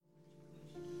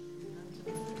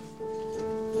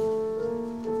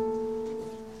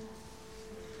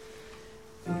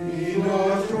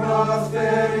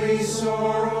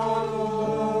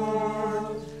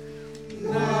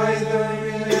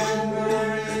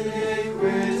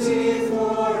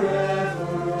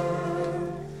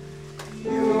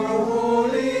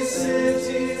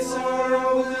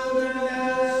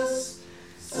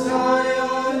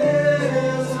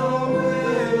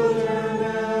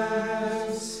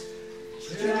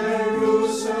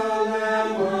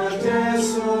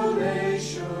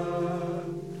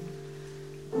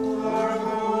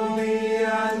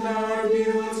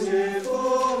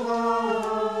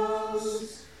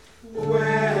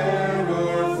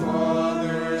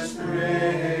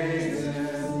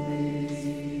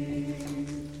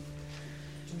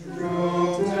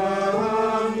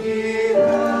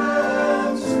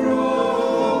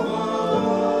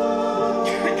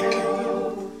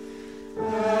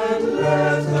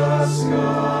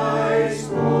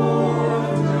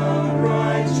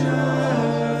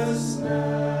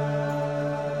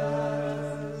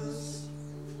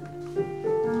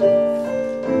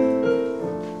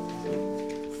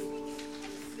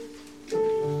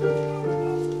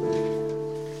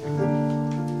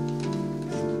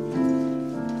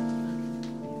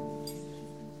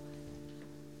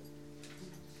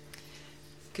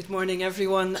morning,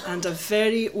 everyone, and a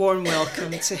very warm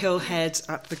welcome to Hillhead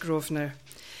at the Grosvenor.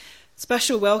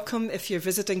 Special welcome if you're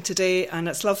visiting today, and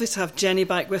it's lovely to have Jenny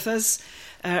back with us.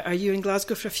 Are you in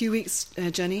Glasgow for a few weeks,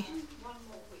 Jenny? 1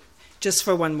 more week. Just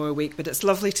for 1 more week, but it's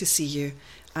lovely to see you,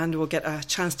 and we'll get a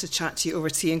chance to chat to you over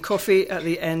tea and coffee at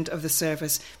the end of the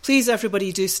service. Please,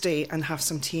 everybody, do stay and have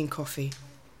some tea and coffee.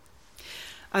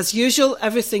 As usual,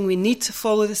 everything we need to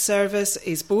follow the service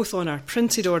is both on our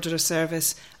printed order of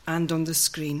service and on the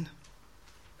screen.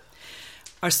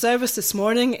 Our service this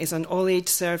morning is an all-age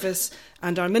service,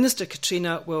 and our Minister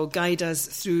Katrina will guide us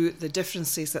through the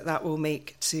differences that will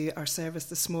make to our service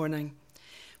this morning.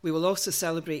 We will also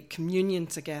celebrate communion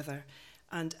together,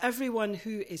 and everyone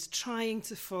who is trying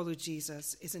to follow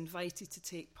Jesus is invited to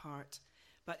take part.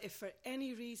 But if for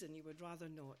any reason you would rather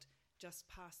not, just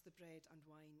pass the bread and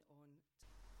wine on.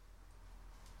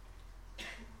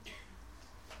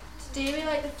 Today we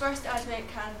light the first Advent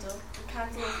candle, the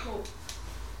candle of hope.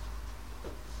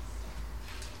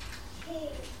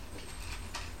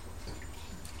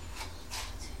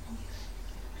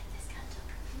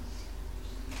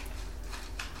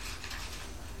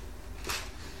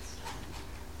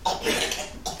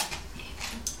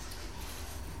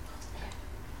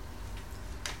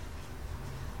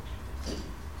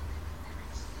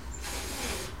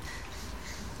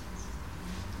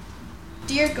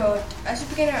 Dear God, as we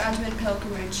begin our Advent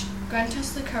pilgrimage, grant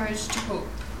us the courage to hope.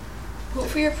 Hope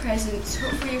for your presence,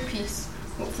 hope for your peace,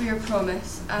 hope for your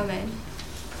promise. Amen.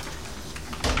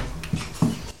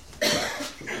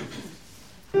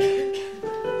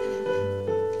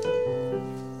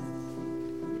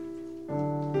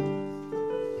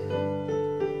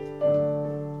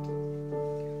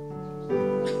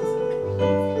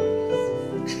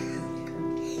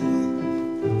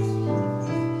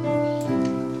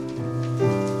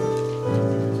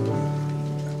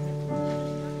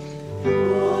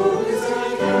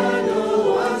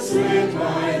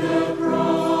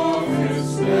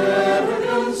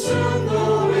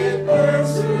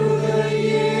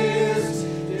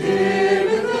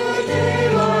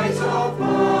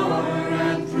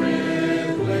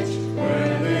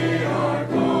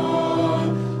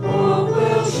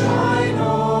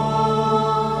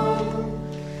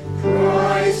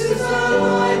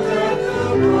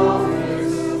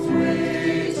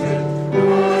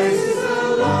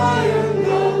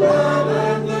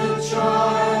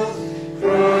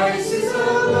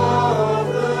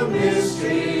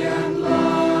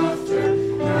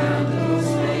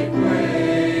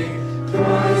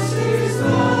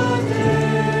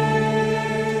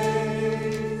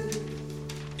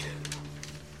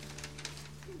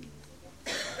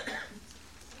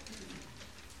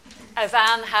 As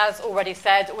Anne has already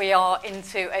said, we are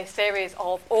into a series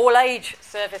of all-age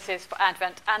services for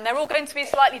Advent, and they're all going to be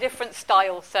slightly different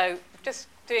styles, so just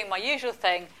doing my usual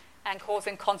thing and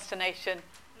causing consternation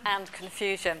and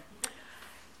confusion.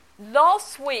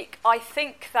 Last week, I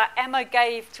think that Emma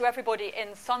gave to everybody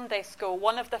in Sunday school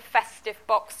one of the festive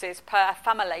boxes per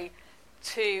family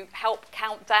to help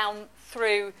count down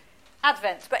through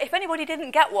Advent. But if anybody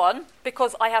didn't get one,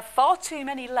 because I have far too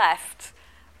many left,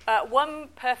 one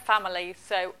per family,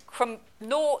 so from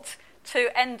naught to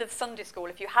end of Sunday school.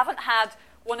 If you haven't had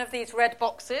one of these red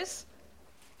boxes,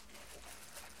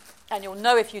 and you'll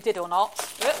know if you did or not,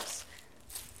 whoops,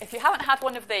 if you haven't had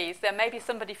one of these, then maybe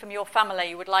somebody from your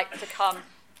family would like to come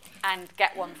and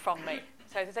get one from me.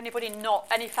 So does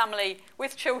any family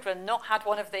with children not had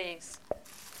one of these?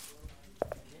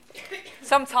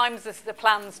 Sometimes the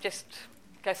plans just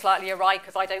go slightly awry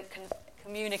because I don't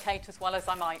communicate as well as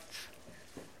I might.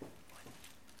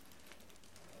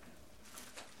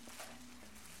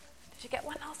 Did you get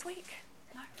one last week?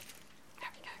 No? There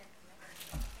we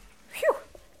go. Phew!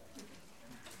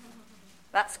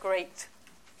 That's great. Is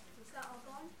that all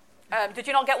gone? Did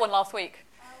you not get one last week?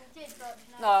 I did, but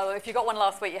no. If you got one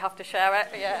last week, you have to share it.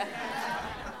 Yeah.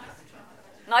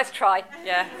 Nice try.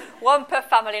 Yeah. One per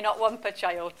family, not one per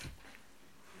child.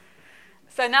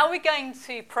 So now we're going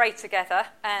to pray together,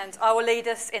 and I will lead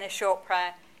us in a short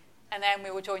prayer, and then we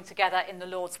will join together in the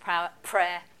Lord's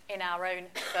Prayer in our own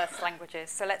first languages.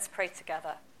 So let's pray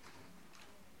together.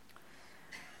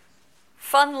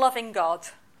 Fun-loving God,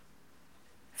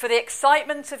 for the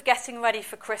excitement of getting ready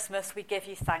for Christmas, we give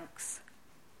you thanks.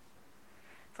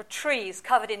 For trees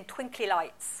covered in twinkly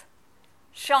lights,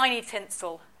 shiny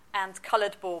tinsel and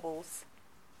coloured baubles.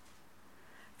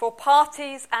 For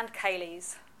parties and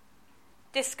ceilidhs,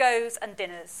 discos and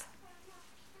dinners.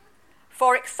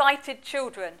 For excited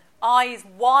children, eyes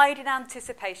wide in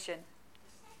anticipation.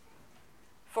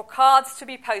 For cards to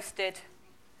be posted,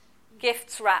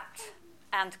 gifts wrapped,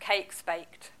 and cakes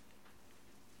baked.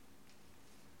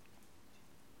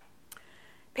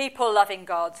 People-loving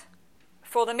God,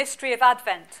 for the mystery of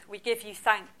Advent, we give you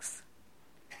thanks.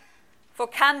 For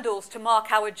candles to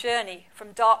mark our journey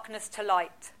from darkness to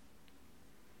light.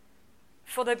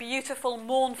 For the beautiful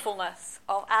mournfulness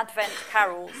of Advent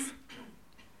carols.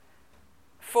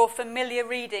 For familiar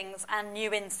readings and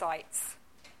new insights.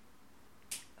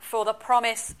 For the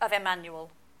promise of Emmanuel.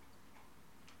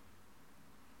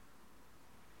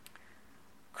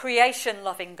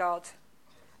 Creation-loving God,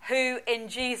 who in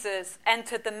Jesus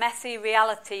entered the messy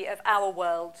reality of our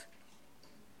world,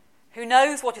 who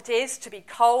knows what it is to be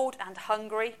cold and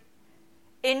hungry,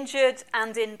 injured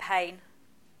and in pain,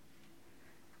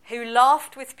 who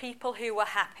laughed with people who were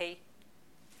happy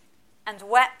and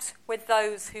wept with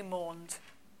those who mourned.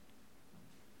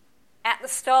 At the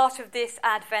start of this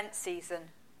Advent season,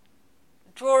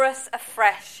 draw us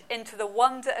afresh into the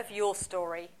wonder of your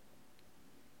story,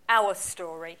 our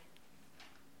story,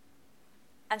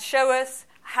 and show us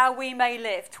how we may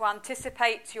live to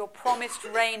anticipate your promised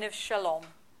reign of shalom,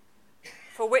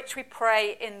 for which we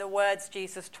pray in the words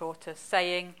Jesus taught us,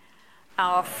 saying,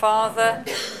 Our Father,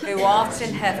 who art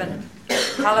in heaven,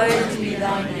 hallowed be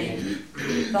thy name.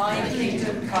 Thy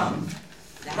kingdom come,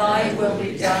 thy will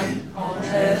be done on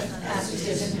earth as it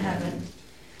is in heaven.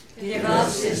 Give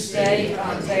us this day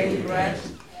our daily bread,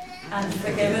 and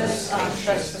forgive us our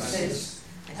trespasses,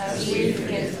 as we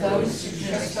forgive those who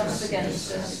trespass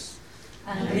against us.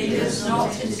 And lead us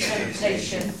not into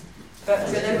temptation, but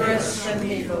deliver us from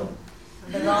evil.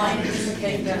 For thine is the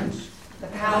kingdom, the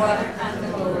power and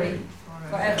the glory,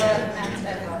 forever and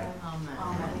ever.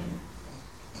 Amen.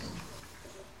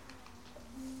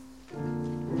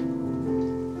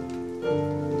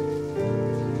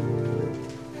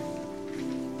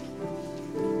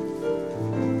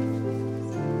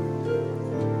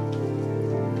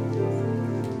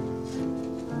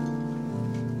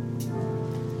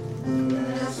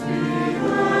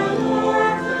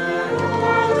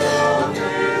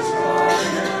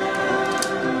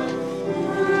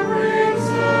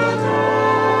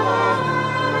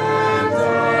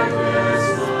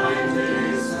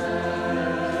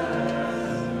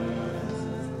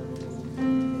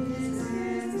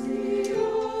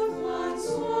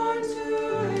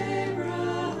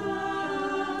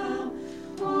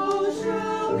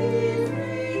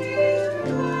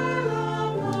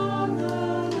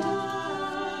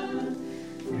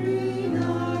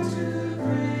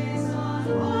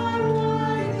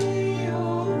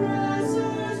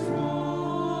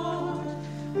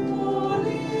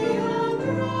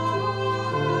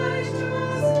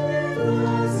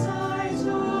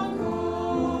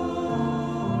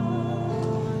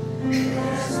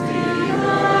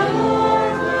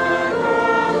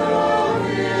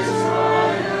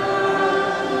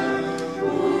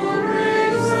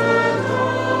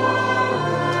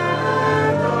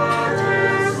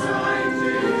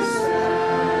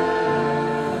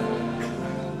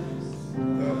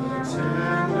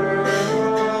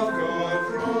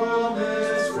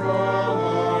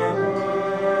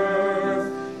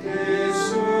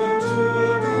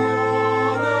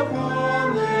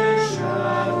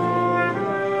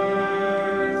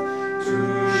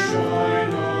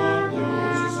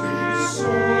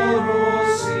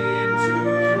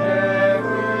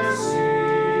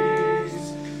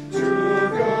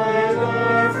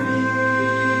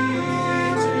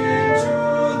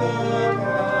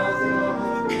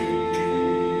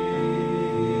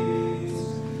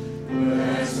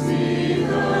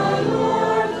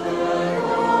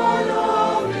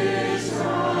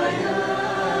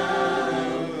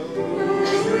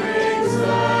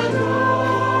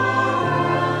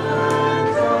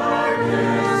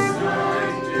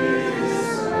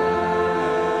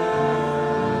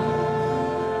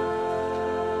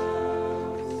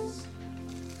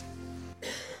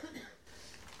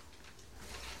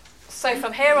 So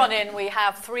from here on in, we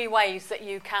have 3 ways that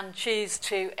you can choose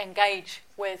to engage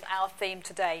with our theme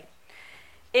today.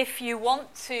 If you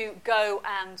want to go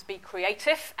and be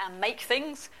creative and make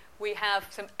things, we have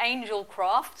some angel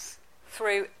crafts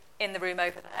through in the room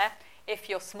over there. If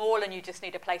you're small and you just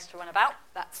need a place to run about,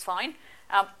 that's fine.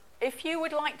 If you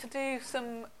would like to do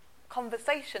some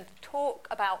conversation, to talk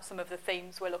about some of the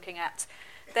themes we're looking at,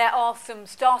 there are some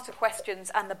starter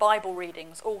questions and the Bible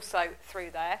readings also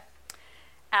through there.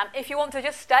 And if you want to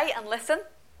just stay and listen,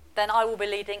 then I will be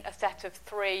leading a set of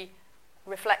 3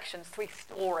 reflections, 3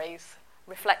 stories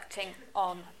reflecting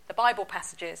on the Bible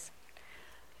passages.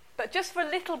 But just for a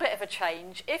little bit of a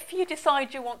change, if you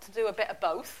decide you want to do a bit of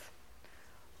both,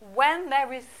 when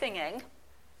there is singing,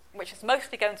 which is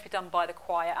mostly going to be done by the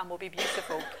choir and will be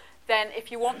beautiful, then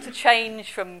if you want to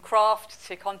change from craft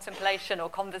to contemplation or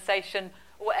conversation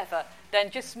or whatever, then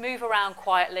just move around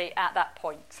quietly at that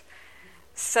point.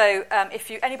 So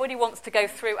if anybody wants to go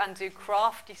through and do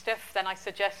crafty stuff, then I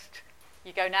suggest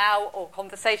you go now, or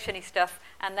conversation-y stuff,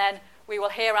 and then we will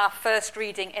hear our first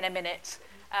reading in a minute.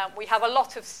 We have a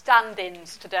lot of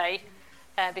stand-ins today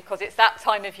because it's that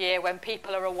time of year when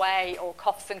people are away or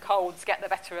coughs and colds get the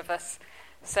better of us.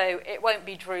 So it won't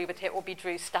be Drew, but it will be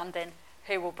Drew's stand-in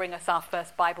who will bring us our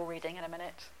first Bible reading in a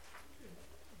minute.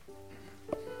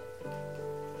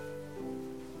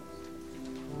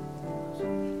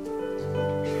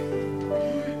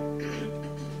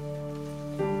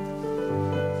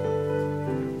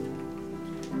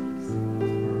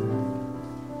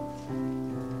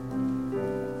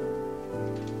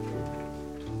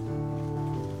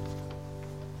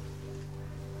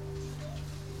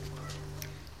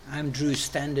 I'm Drew's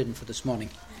stand-in for this morning.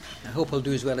 I hope I'll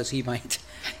do as well as he might.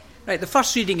 Right, the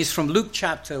first reading is from Luke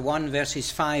chapter 1, verses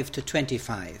 5 to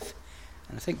 25.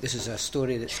 And I think this is a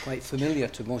story that's quite familiar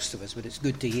to most of us, but it's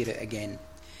good to hear it again.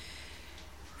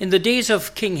 In the days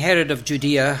of King Herod of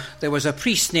Judea, there was a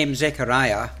priest named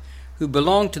Zechariah who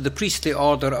belonged to the priestly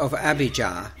order of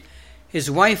Abijah.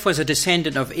 His wife was a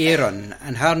descendant of Aaron,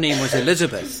 and her name was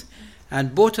Elizabeth,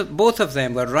 and both of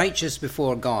them were righteous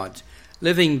before God,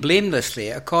 living blamelessly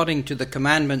according to the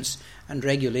commandments and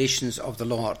regulations of the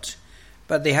Lord.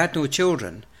 But they had no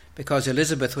children, because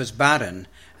Elizabeth was barren,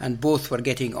 and both were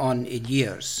getting on in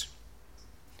years.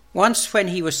 Once, when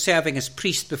he was serving as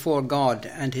priest before God,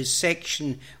 and his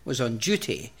section was on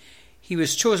duty, he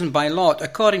was chosen by lot,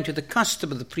 according to the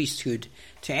custom of the priesthood,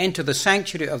 to enter the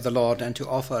sanctuary of the Lord and to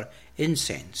offer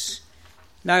incense.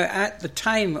 Now, at the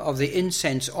time of the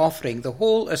incense offering, the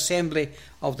whole assembly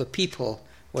of the people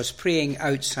was praying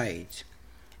outside.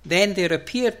 Then there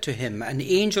appeared to him an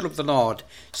angel of the Lord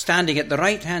standing at the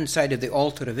right-hand side of the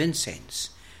altar of incense.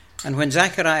 And when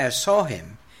Zechariah saw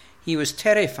him, he was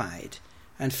terrified,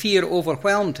 and fear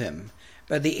overwhelmed him.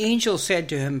 But the angel said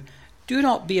to him, "Do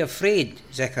not be afraid,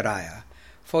 Zechariah,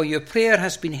 for your prayer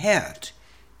has been heard.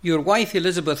 Your wife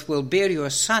Elizabeth will bear you a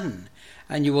son,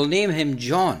 and you will name him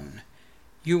John.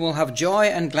 You will have joy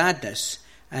and gladness,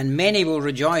 and many will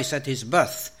rejoice at his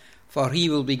birth, for he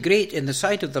will be great in the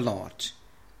sight of the Lord.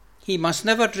 He must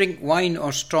never drink wine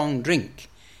or strong drink.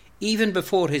 Even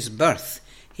before his birth,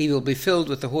 he will be filled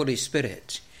with the Holy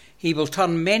Spirit. He will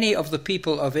turn many of the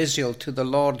people of Israel to the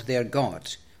Lord their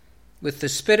God. With the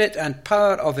spirit and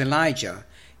power of Elijah,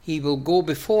 he will go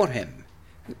before him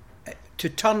to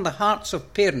turn the hearts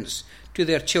of parents to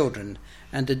their children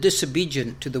and the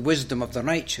disobedient to the wisdom of the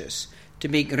righteous, to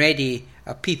make ready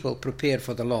a people prepared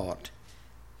for the Lord."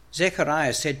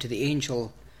 Zechariah said to the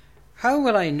angel, "How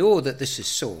will I know that this is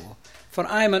so? For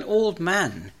I am an old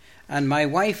man, and my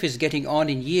wife is getting on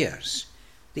in years."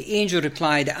 The angel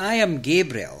replied, "I am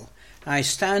Gabriel. I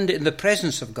stand in the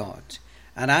presence of God,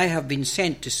 and I have been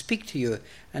sent to speak to you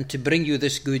and to bring you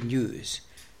this good news.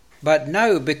 But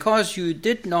now, because you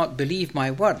did not believe my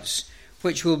words,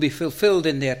 which will be fulfilled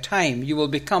in their time, you will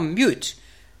become mute,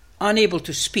 unable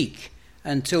to speak,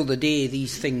 until the day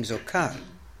these things occur."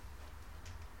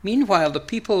 Meanwhile, the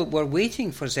people were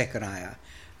waiting for Zechariah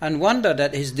and wondered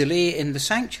at his delay in the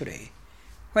sanctuary.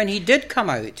 When he did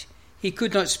come out, he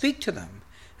could not speak to them,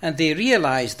 and they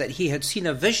realized that he had seen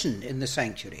a vision in the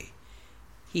sanctuary.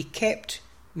 He kept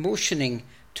motioning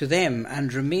to them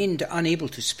and remained unable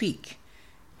to speak.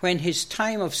 When his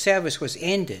time of service was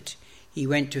ended, he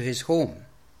went to his home.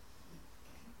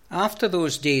 After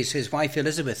those days, his wife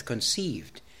Elizabeth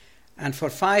conceived, and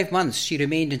for 5 months she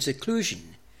remained in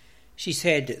seclusion. She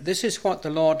said, "This is what the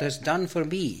Lord has done for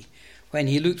me, when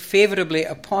he looked favorably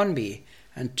upon me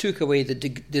and took away the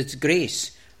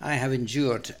disgrace I have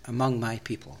endured among my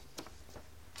people."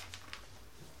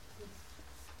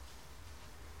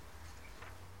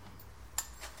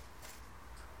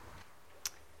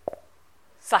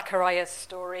 Zechariah's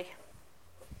story.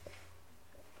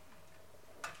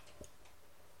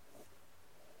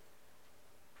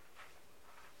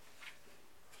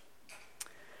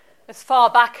 As far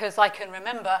back as I can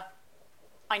remember,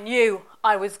 I knew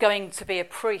I was going to be a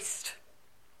priest.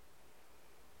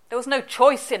 There was no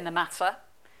choice in the matter.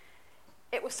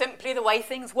 It was simply the way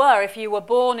things were. If you were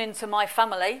born into my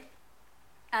family,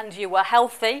 and you were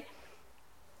healthy,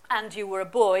 and you were a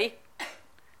boy,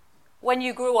 when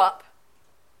you grew up,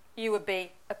 you would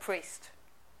be a priest.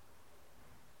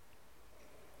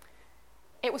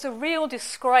 It was a real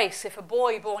disgrace if a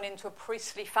boy born into a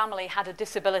priestly family had a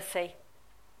disability.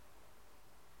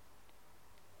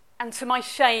 And to my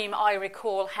shame, I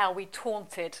recall how we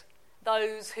taunted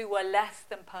those who were less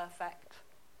than perfect,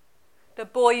 the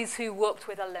boys who walked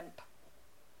with a limp,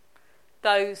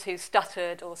 those who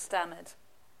stuttered or stammered.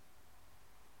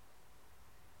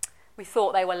 We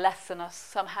thought they were less than us,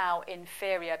 somehow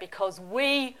inferior, because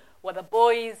we were the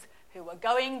boys who were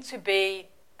going to be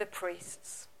the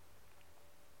priests.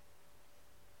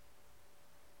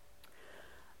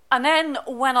 And then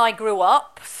when I grew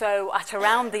up, so at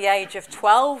around the age of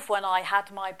 12, when I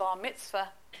had my bar mitzvah,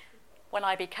 when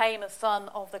I became a son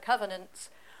of the covenant,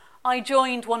 I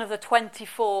joined one of the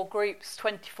 24 groups,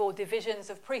 24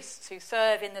 divisions of priests who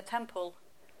serve in the temple.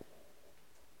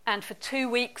 And for 2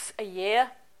 weeks a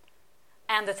year,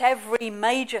 and at every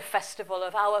major festival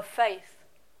of our faith,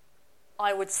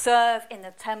 I would serve in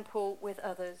the temple with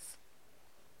others.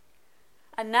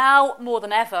 And now, more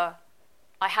than ever,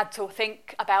 I had to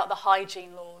think about the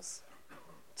hygiene laws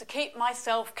to keep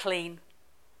myself clean.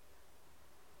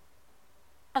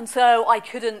 And so I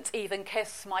couldn't even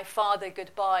kiss my father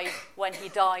goodbye when he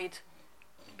died,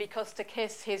 because to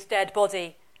kiss his dead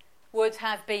body would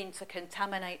have been to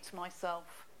contaminate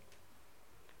myself.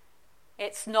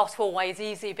 It's not always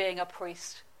easy being a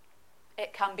priest.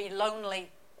 It can be lonely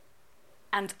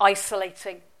and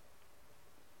isolating,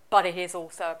 but it is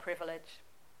also a privilege.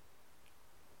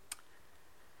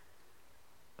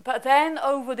 But then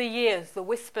over the years, the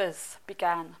whispers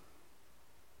began.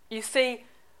 You see,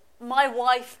 my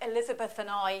wife Elizabeth and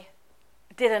I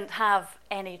didn't have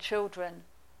any children.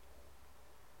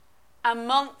 And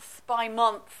month by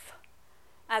month,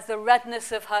 as the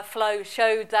redness of her flow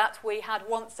showed that we had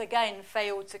once again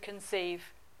failed to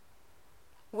conceive,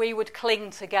 we would cling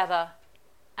together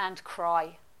and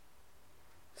cry.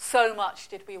 So much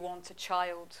did we want a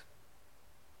child.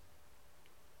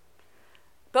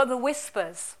 But the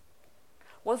whispers,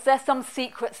 was there some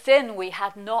secret sin we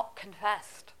had not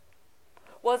confessed?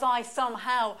 Was I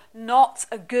somehow not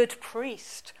a good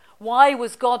priest? Why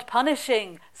was God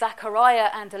punishing Zachariah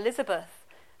and Elizabeth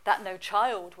that no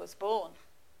child was born?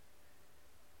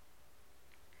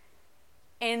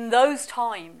 In those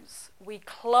times, we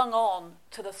clung on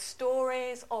to the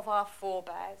stories of our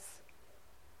forebears.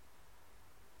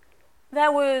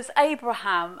 There was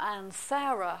Abraham and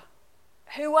Sarah,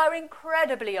 who were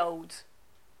incredibly old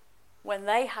when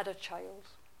they had a child.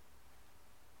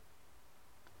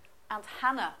 And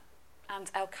Hannah and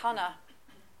Elkanah,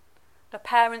 the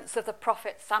parents of the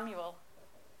prophet Samuel,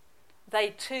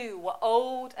 they too were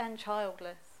old and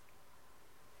childless.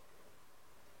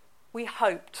 We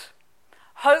hoped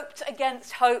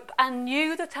against hope, and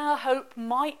knew that our hope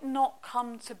might not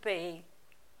come to be.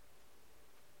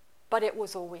 But it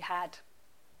was all we had,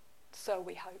 so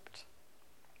we hoped.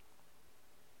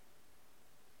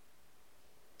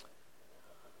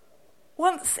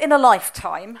 Once in a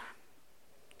lifetime,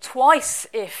 twice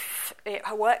if it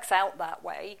works out that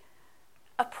way,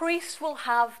 a priest will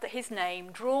have his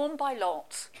name drawn by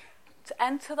lot to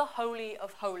enter the Holy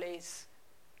of Holies,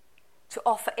 to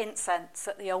offer incense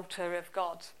at the altar of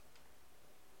God.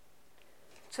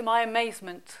 To my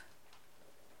amazement,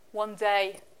 one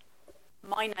day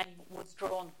my name was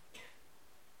drawn.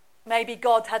 Maybe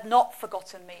God had not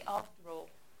forgotten me after all.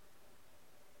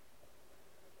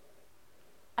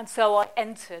 And so I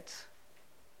entered,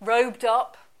 robed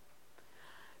up,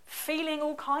 feeling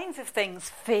all kinds of things,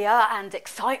 fear and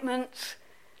excitement,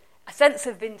 a sense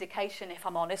of vindication, if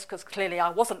I'm honest, because clearly I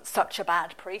wasn't such a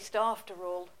bad priest after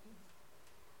all,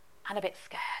 and a bit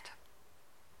scared.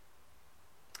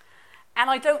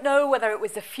 And I don't know whether it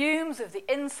was the fumes of the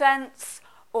incense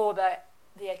or the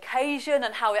occasion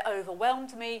and how it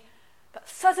overwhelmed me, but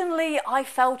suddenly I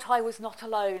felt I was not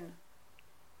alone.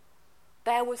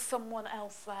 There was someone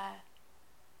else there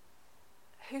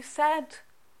who said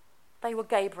they were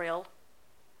Gabriel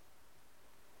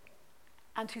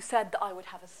and who said that I would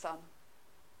have a son.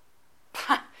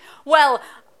 Well,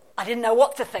 I didn't know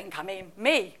what to think. I mean,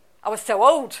 me, I was so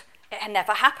old, it had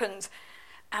never happened,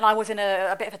 and I was in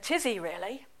a bit of a tizzy,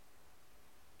 really.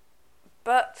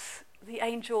 But the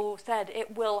angel said,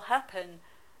 it will happen,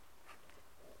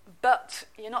 but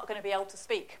you're not going to be able to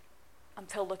speak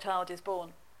until the child is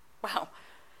born. Well,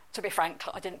 to be frank,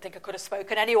 I didn't think I could have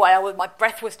spoken anyway. My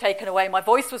breath was taken away, my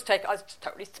voice was taken, I was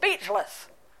totally speechless,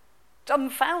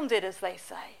 dumbfounded, as they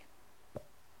say.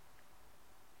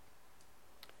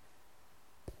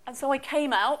 And so I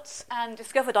came out and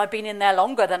discovered I'd been in there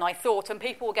longer than I thought, and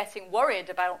people were getting worried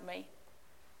about me.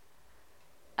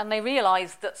 And they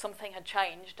realised that something had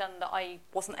changed and that I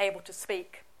wasn't able to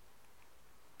speak.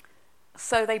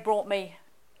 So they brought me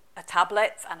a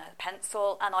tablet and a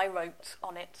pencil, and I wrote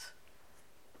on it.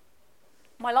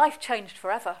 My life changed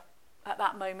forever at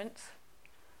that moment.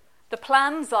 The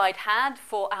plans I'd had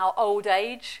for our old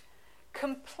age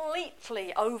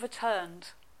completely overturned.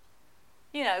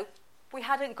 You know, we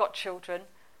hadn't got children.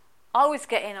 I was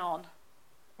getting on.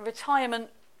 Retirement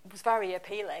was very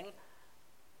appealing.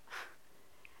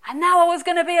 And now I was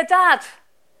going to be a dad.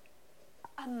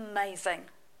 Amazing.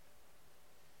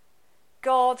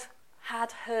 God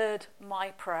had heard my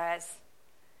prayers.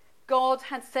 God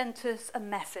had sent us a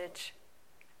message.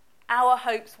 Our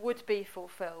hopes would be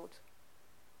fulfilled.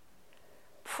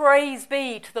 Praise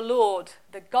be to the Lord,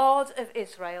 the God of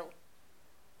Israel,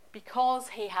 because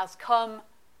he has come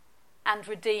and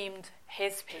redeemed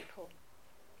his people.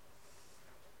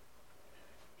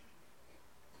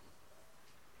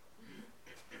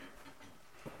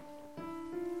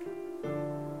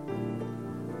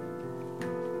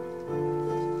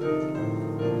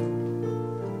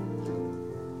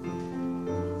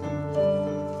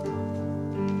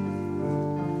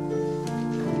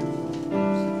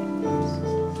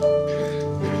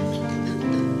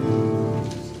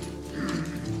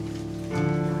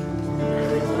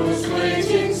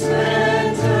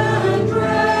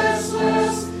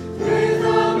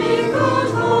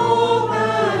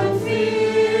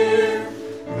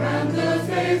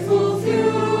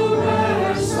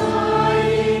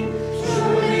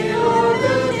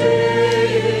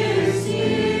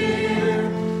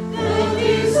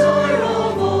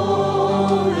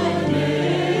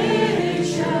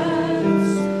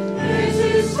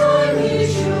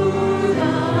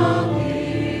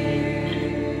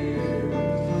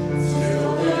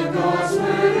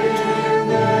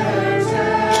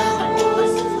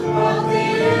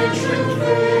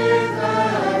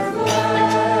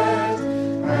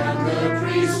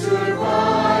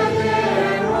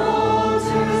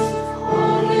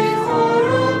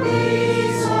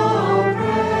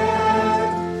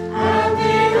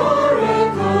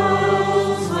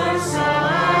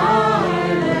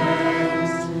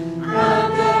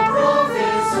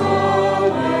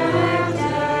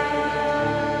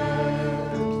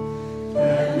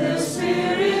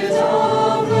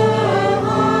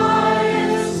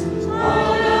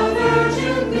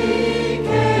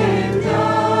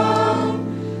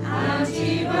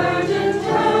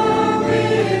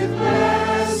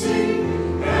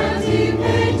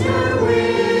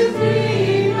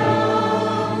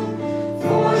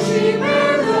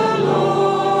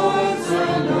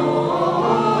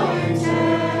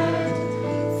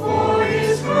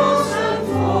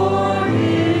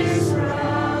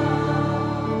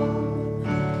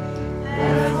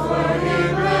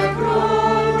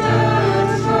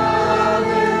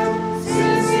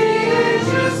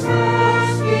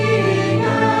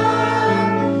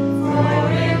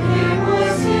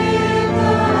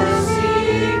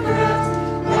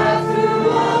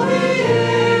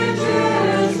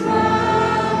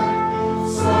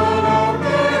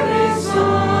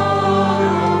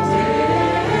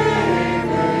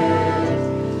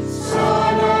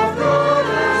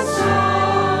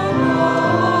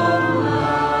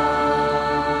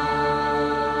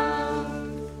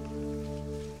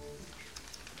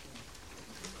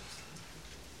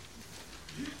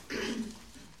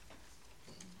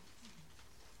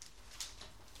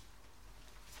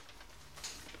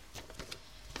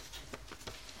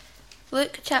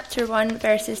 Luke chapter 1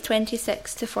 verses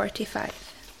 26 to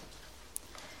 45.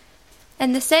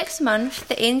 In the 6th month,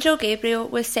 the angel Gabriel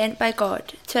was sent by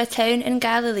God to a town in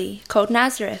Galilee called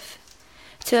Nazareth,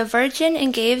 to a virgin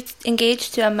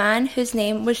engaged to a man whose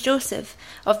name was Joseph,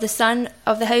 of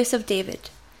the house of David.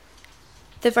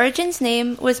 The virgin's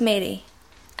name was Mary,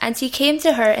 and he came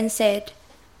to her and said,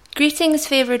 "Greetings,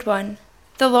 favoured one,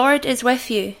 the Lord is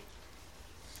with you."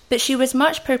 But she was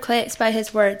much perplexed by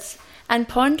his words, and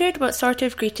pondered what sort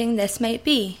of greeting this might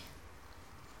be.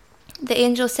 The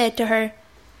angel said to her,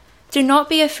 "Do not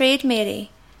be afraid,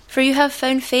 Mary, for you have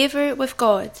found favour with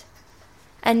God.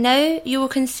 And now you will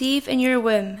conceive in your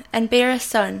womb and bear a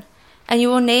son, and you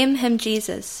will name him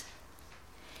Jesus.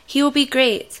 He will be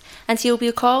great, and he will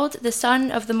be called the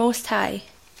Son of the Most High.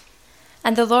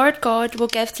 And the Lord God will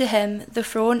give to him the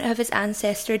throne of his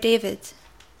ancestor David.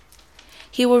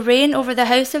 He will reign over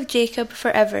the house of Jacob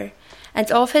forever, and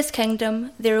of his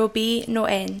kingdom there will be no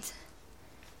end."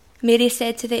 Mary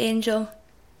said to the angel,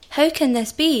 "How can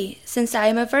this be, since I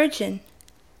am a virgin?"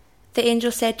 The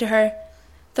angel said to her,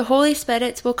 "The Holy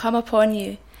Spirit will come upon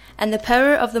you, and the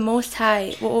power of the Most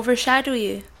High will overshadow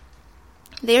you.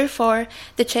 Therefore,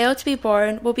 the child to be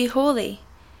born will be holy.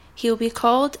 He will be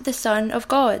called the Son of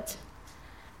God.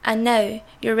 And now,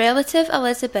 your relative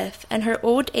Elizabeth, in her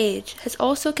old age, has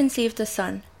also conceived a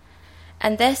son.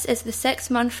 And this is the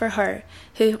 6th month for her,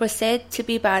 who was said to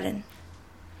be barren.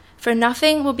 For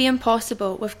nothing will be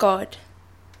impossible with God."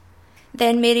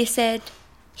 Then Mary said,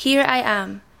 "Here I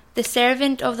am, the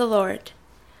servant of the Lord.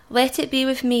 Let it be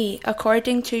with me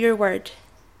according to your word."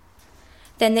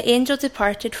 Then the angel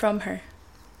departed from her.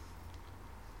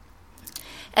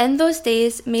 In those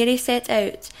days Mary set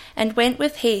out, and went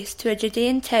with haste to a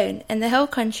Judean town in the hill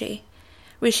country,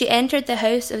 where she entered the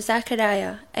house of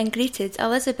Zachariah and greeted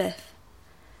Elizabeth.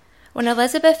 When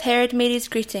Elizabeth heard Mary's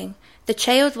greeting, the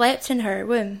child leapt in her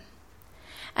womb.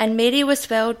 And Mary was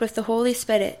filled with the Holy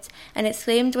Spirit, and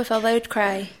exclaimed with a loud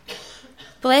cry,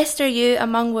 "Blessed are you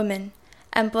among women,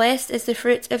 and blessed is the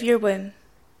fruit of your womb.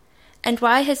 And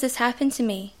why has this happened to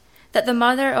me, that the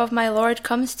mother of my Lord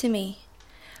comes to me?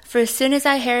 For as soon as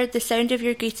I heard the sound of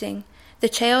your greeting, the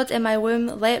child in my womb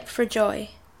leapt for joy.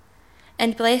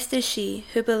 And blessed is she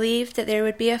who believed that there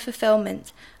would be a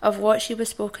fulfillment of what she was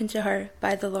spoken to her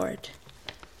by the Lord."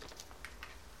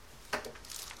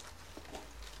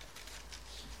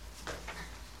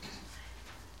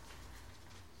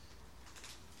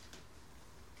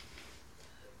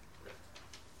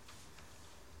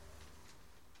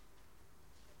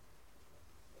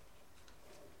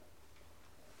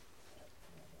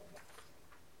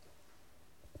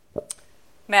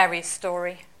 Mary's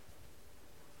story.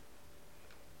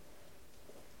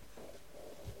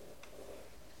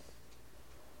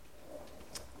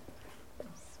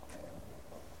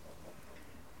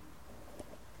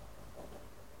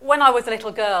 When I was a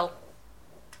little girl,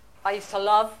 I used to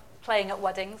love playing at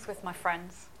weddings with my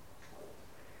friends.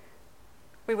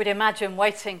 We would imagine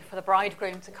waiting for the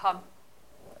bridegroom to come.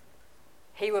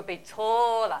 He would be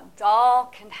tall and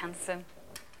dark and handsome,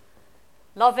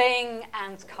 loving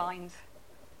and kind,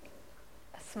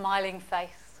 a smiling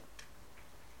face.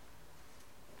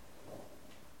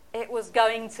 It was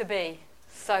going to be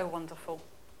so wonderful.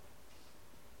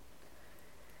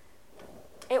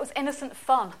 It was innocent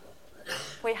fun.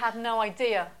 We had no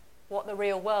idea what the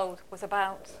real world was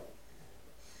about.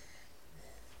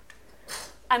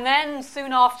 And then,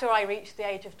 soon after I reached the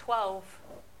age of 12,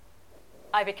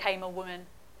 I became a woman.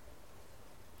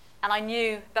 And I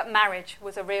knew that marriage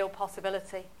was a real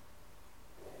possibility.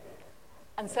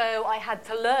 And so I had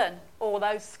to learn all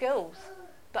those skills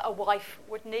that a wife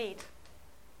would need.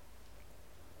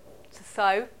 To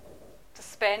sew, to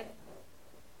spin,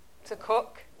 to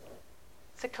cook,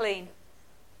 to clean.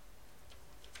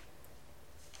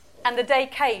 And the day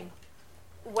came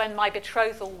when my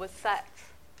betrothal was set.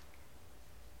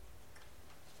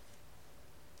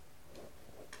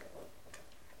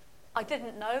 I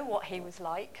didn't know what he was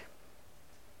like.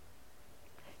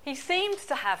 He seemed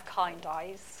to have kind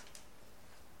eyes.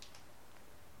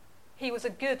 He was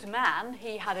a good man.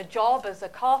 He had a job as a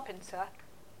carpenter.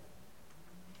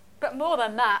 But more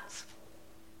than that,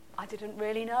 I didn't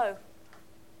really know.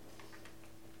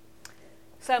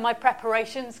 So my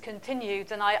preparations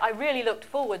continued, and I really looked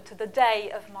forward to the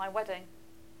day of my wedding.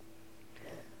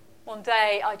 One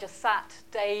day I just sat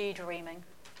daydreaming,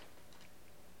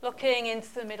 looking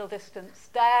into the middle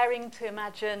distance, daring to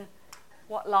imagine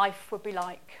what life would be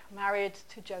like, married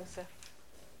to Joseph.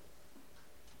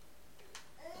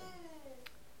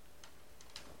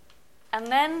 And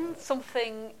then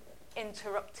something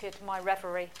interrupted my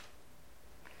reverie.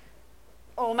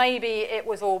 Or maybe it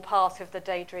was all part of the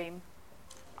daydream.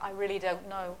 I really don't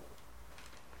know.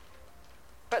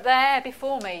 But there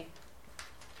before me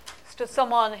stood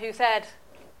someone who said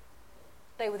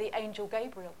they were the angel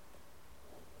Gabriel,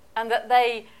 and that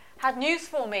they had news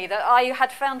for me, that I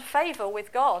had found favour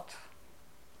with God.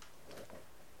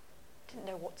 Didn't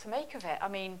know what to make of it. I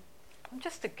mean, I'm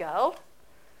just a girl,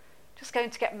 just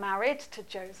going to get married to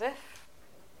Joseph.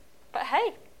 But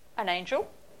hey, an angel,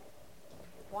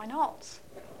 why not?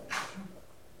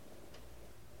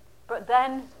 But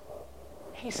then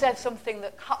he said something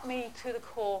that cut me to the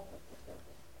core.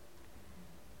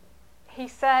 He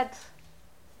said,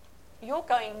 "You're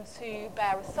going to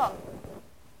bear a son,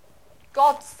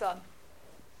 God's son."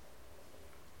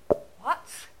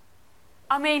 What?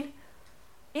 I mean,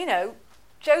 you know,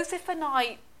 Joseph and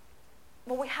I,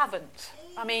 well, we haven't.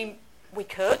 I mean, we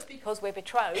could because we're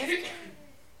betrothed,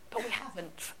 but we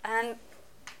haven't. And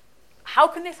how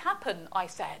can this happen? I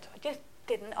said. I just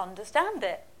didn't understand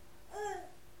it.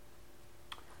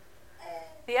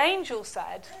 The angel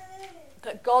said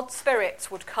that God's Spirit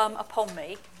would come upon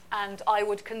me and I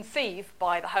would conceive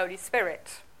by the Holy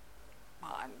Spirit.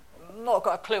 I've not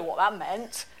got a clue what that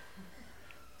meant.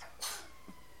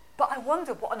 But I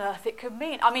wondered what on earth it could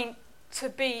mean. I mean, to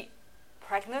be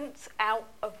pregnant out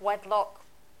of wedlock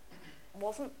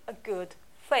wasn't a good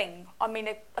thing. I mean,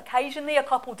 occasionally a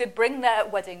couple did bring their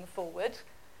wedding forward.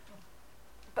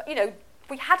 But, you know,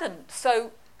 we hadn't.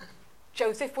 So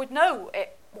Joseph would know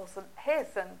it wasn't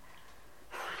his, and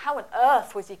how on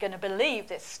earth was he going to believe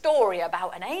this story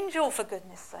about an angel, for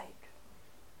goodness sake?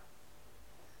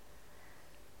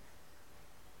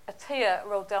 A tear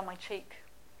rolled down my cheek.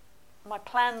 My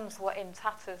plans were in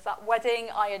tatters. That wedding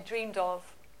I had dreamed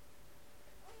of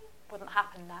wouldn't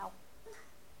happen now.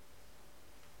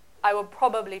 I would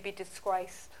probably be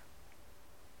disgraced.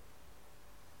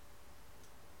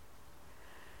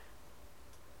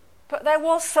 But there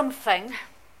was something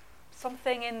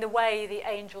in the way the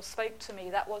angel spoke to me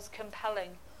that was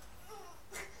compelling.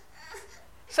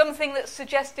 Something that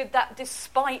suggested that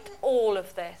despite all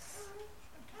of this,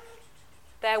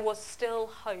 there was still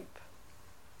hope.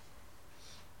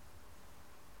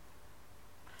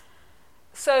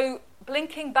 So,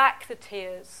 blinking back the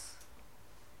tears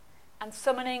and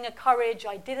summoning a courage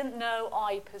I didn't know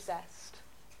I possessed,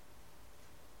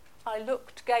 I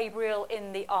looked Gabriel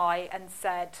in the eye and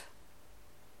said,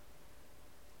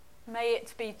 "May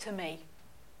it be to me,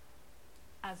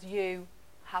 as you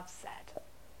have said."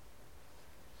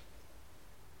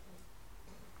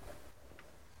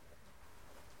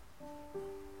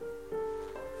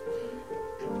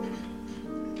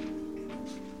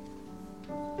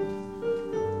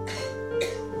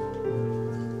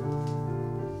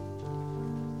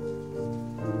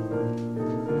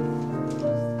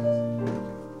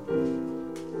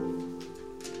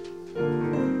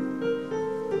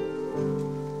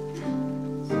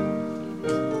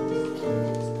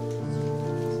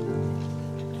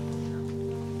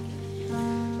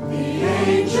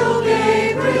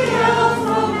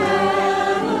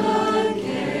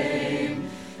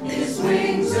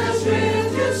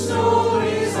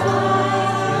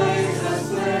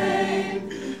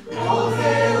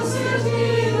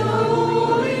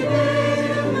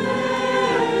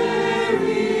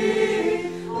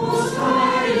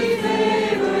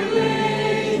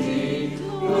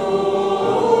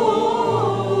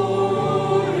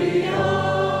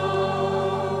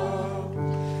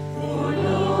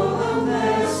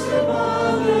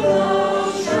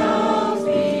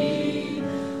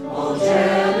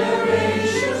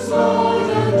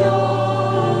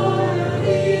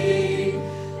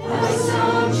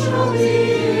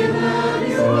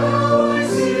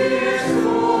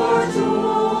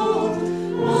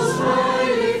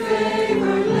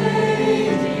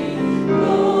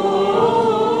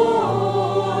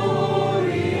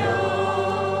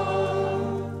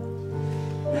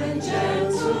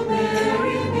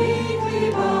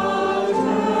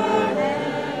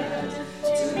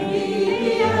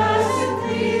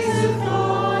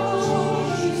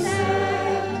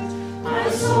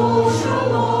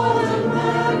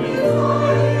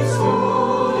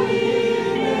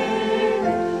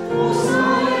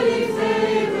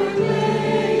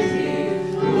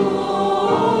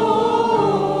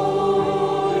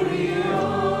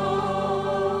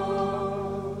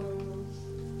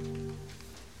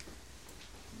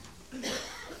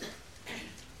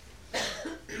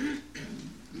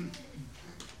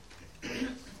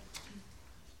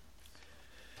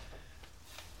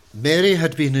 Mary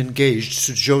had been engaged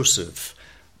to Joseph,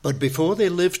 but before they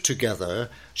lived together,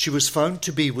 she was found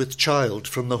to be with child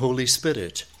from the Holy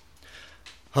Spirit.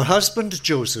 Her husband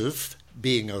Joseph,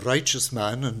 being a righteous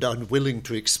man and unwilling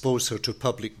to expose her to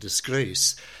public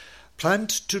disgrace, planned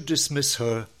to dismiss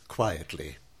her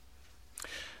quietly.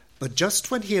 But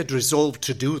just when he had resolved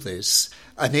to do this,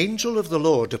 an angel of the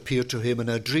Lord appeared to him in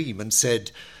a dream and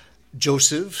said,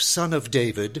 "Joseph, son of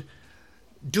David,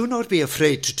 do not be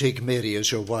afraid to take Mary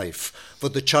as your wife, for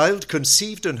the child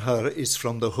conceived in her is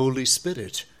from the Holy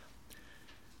Spirit.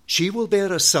 She will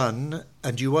bear a son,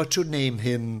 and you are to name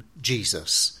him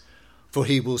Jesus, for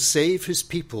he will save his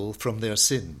people from their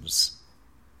sins."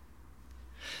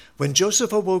 When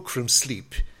Joseph awoke from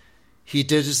sleep, he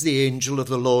did as the angel of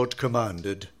the Lord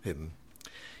commanded him.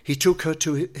 He took her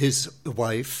to his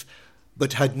wife,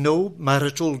 but had no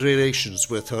marital relations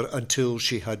with her until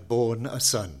she had borne a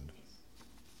son.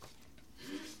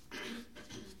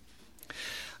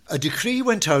 A decree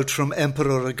went out from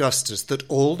Emperor Augustus that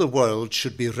all the world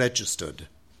should be registered.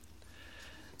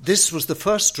 This was the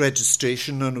first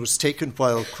registration and was taken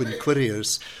while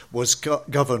Quirinius was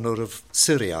governor of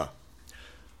Syria.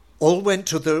 All went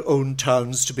to their own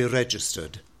towns to be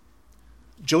registered.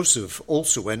 Joseph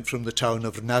also went from the town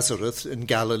of Nazareth in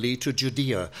Galilee to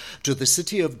Judea, to the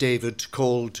city of David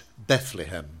called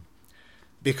Bethlehem,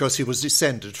 because he was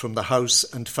descended from the house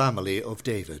and family of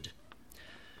David.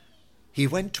 He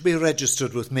went to be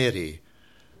registered with Mary,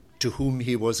 to whom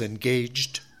he was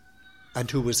engaged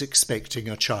and who was expecting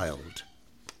a child.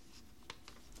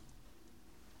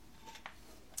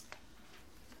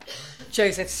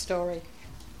 Joseph's story.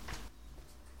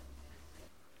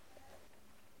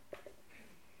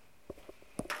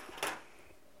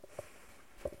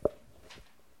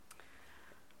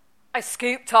 I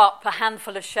scooped up a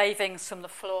handful of shavings from the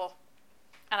floor.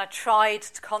 and I tried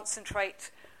to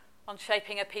concentrate on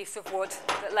shaping a piece of wood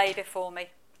that lay before me.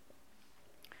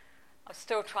 I was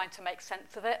still trying to make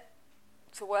sense of it,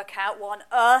 to work out what on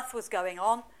earth was going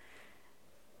on,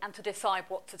 and to decide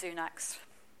what to do next.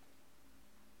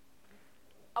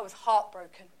 I was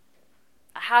heartbroken.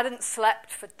 I hadn't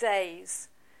slept for days,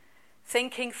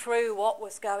 thinking through what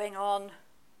was going on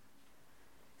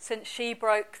since she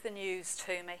broke the news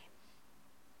to me.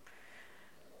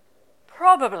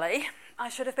 Probably I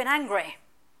should have been angry.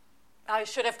 I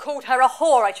should have called her a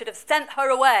whore. I should have sent her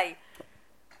away.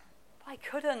 But I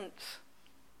couldn't.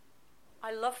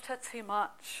 I loved her too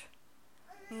much.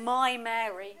 My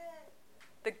Mary,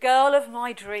 the girl of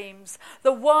my dreams,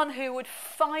 the one who would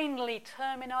finally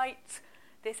terminate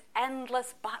this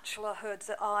endless bachelorhood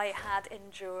that I had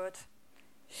endured.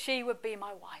 She would be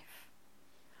my wife.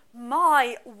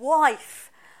 My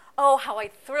wife! Oh, how I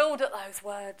thrilled at those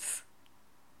words.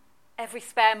 Every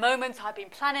spare moment I'd been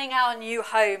planning our new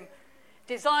home,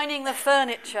 designing the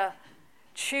furniture,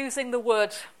 choosing the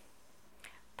wood,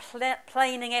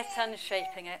 planing it and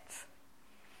shaping it.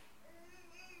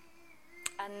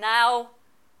 And now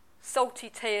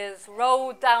salty tears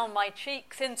rolled down my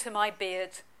cheeks into my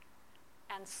beard,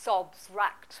 and sobs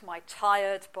racked my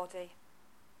tired body.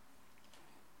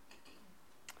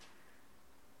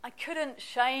 I couldn't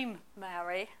shame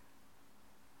Mary.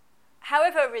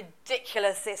 However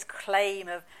ridiculous this claim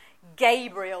of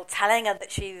Gabriel telling her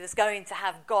that she was going to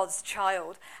have God's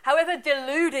child, however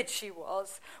deluded she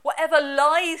was, whatever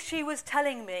lies she was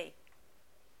telling me,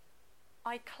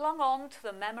 I clung on to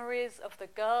the memories of the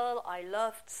girl I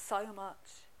loved so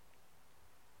much.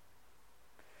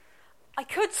 I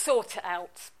could sort it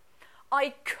out.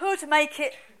 I could make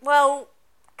it, well,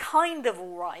 kind of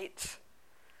all right.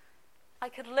 I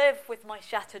could live with my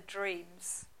shattered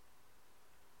dreams.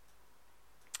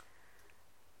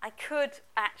 I could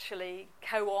actually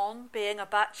go on being a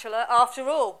bachelor. After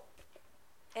all,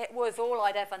 it was all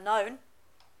I'd ever known,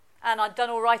 and I'd done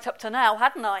all right up to now,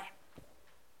 hadn't I?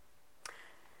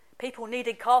 People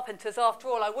needed carpenters after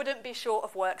all. I wouldn't be short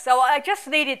of work, so I just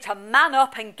needed to man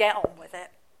up and get on with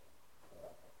it.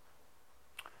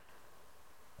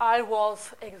 I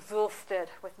was exhausted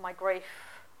with my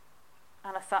grief,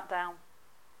 and I sat down,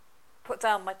 put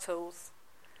down my tools,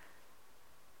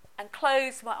 and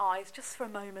closed my eyes just for a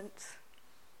moment.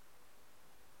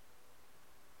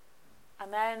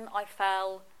 And then I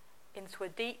fell into a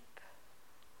deep,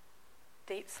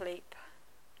 deep sleep,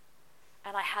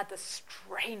 and I had the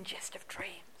strangest of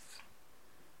dreams.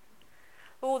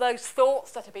 All those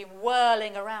thoughts that had been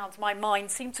whirling around my mind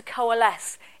seemed to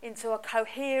coalesce into a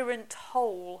coherent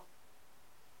whole.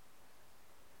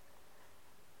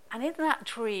 And in that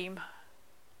dream,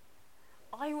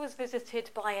 I was visited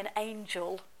by an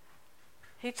angel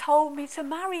who told me to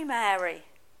marry Mary.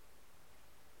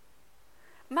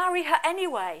 Marry her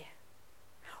anyway.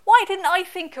 Why didn't I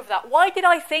think of that? Why did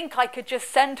I think I could just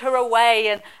send her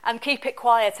away and keep it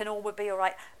quiet and all would be all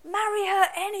right? Marry her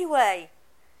anyway.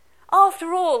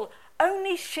 After all,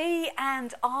 only she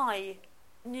and I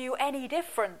knew any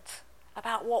different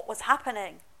about what was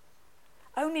happening.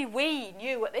 Only we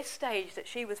knew at this stage that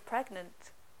she was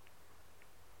pregnant.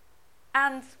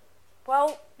 And,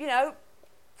 well, you know,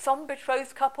 some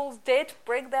betrothed couples did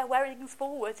bring their weddings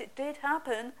forward. It did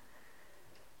happen.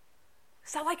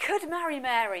 So I could marry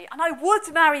Mary, and I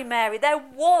would marry Mary. There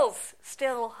was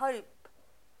still hope.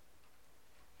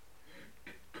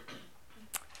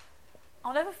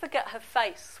 I'll never forget her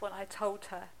face when I told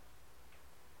her.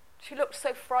 She looked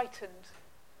so frightened,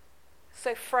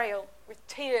 so frail, with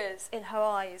tears in her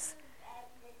eyes,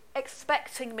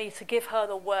 expecting me to give her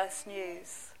the worst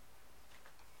news.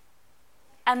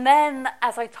 And then,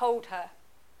 as I told her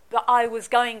that I was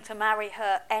going to marry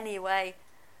her anyway,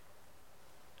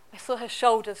 I saw her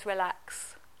shoulders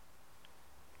relax,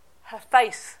 her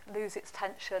face lose its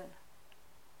tension,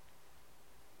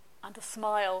 and a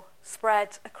smile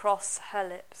spread across her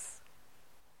lips.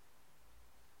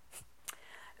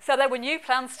 So there were new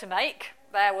plans to make.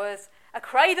 There was a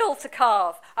cradle to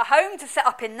carve, a home to set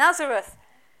up in Nazareth.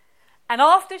 And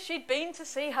after she'd been to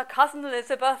see her cousin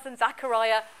Elizabeth and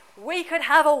Zachariah, we could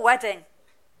have a wedding.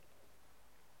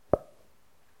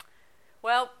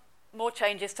 Well, more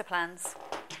changes to plans.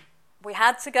 We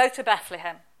had to go to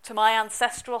Bethlehem, to my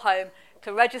ancestral home,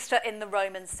 to register in the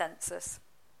Roman census.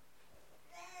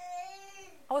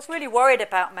 I was really worried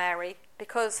about Mary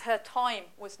because her time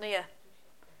was near.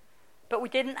 But we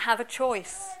didn't have a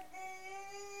choice.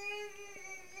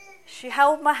 She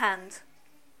held my hand.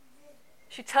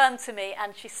 She turned to me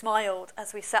and she smiled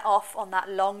as we set off on that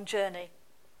long journey.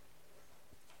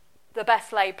 The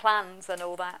best laid plans and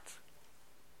all that.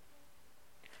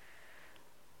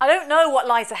 I don't know what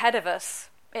lies ahead of us.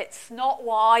 It's not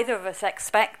what either of us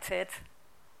expected.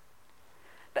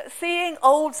 But seeing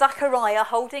old Zachariah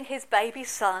holding his baby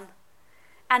son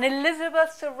and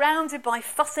Elizabeth surrounded by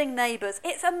fussing neighbours,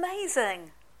 it's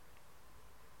amazing.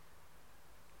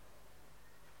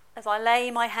 As I lay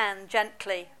my hand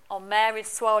gently on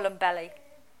Mary's swollen belly,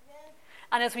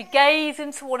 and as we gaze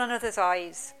into one another's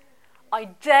eyes, I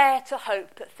dare to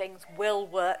hope that things will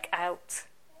work out.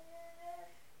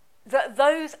 That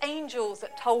those angels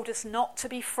that told us not to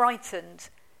be frightened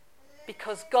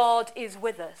because God is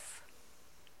with us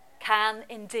can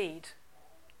indeed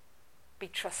be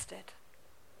trusted.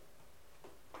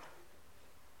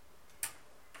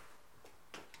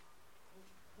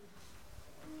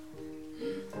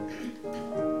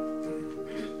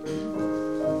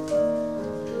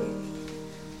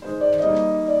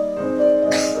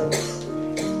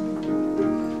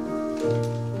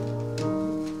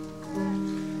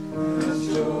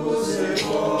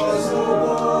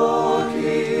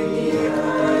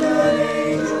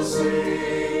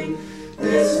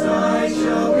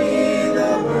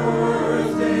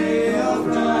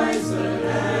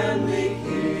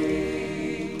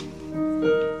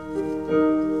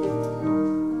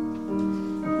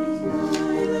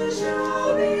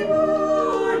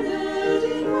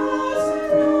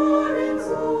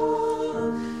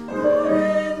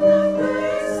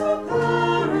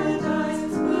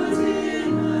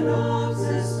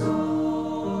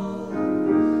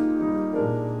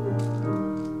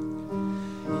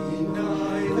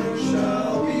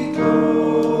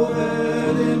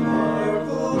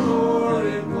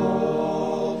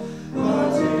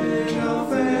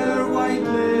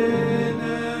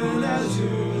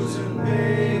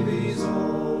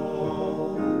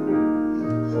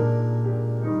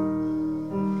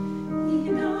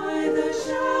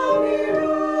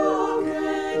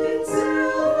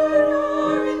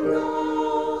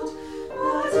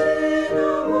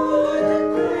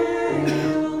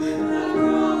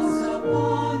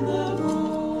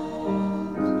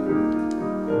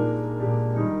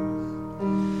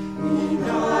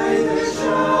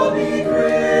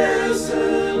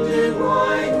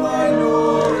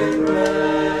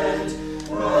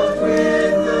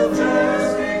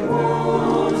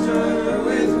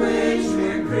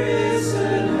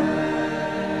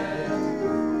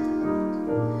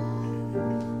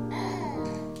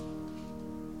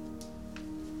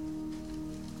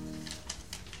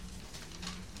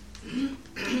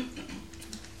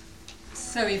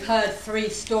 So we've heard three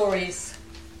stories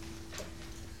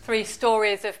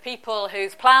of people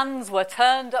whose plans were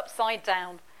turned upside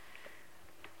down.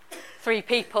 3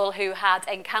 people who had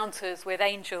encounters with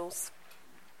angels.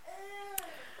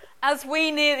 As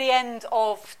we near the end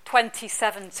of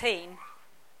 2017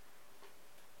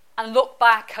 and look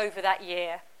back over that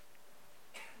year,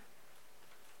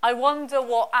 I wonder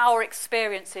what our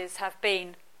experiences have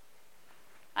been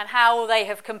and how they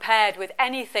have compared with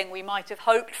anything we might have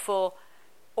hoped for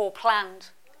or planned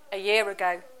a year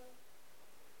ago.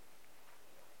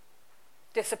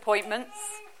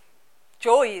 Disappointments,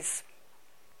 joys,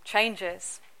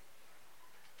 changes.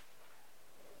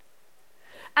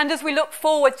 And as we look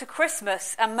forward to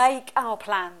Christmas and make our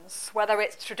plans, whether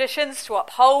it's traditions to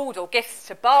uphold or gifts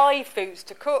to buy, foods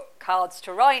to cook, cards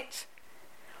to write,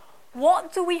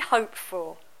 what do we hope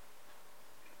for?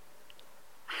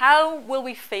 How will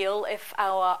we feel if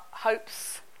our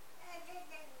hopes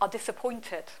are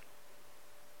disappointed?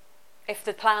 If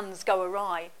the plans go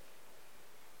awry?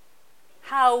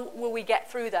 How will we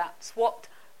get through that? What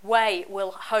way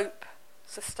will hope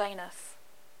sustain us?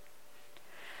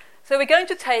 So we're going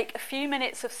to take a few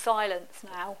minutes of silence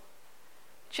now,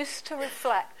 just to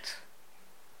reflect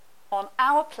on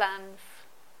our plans,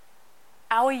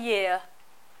 our year,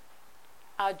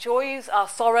 our joys, our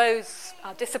sorrows,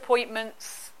 our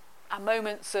disappointments, our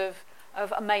moments of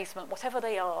amazement, whatever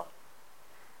they are,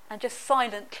 and just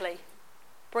silently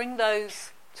bring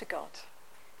those to God.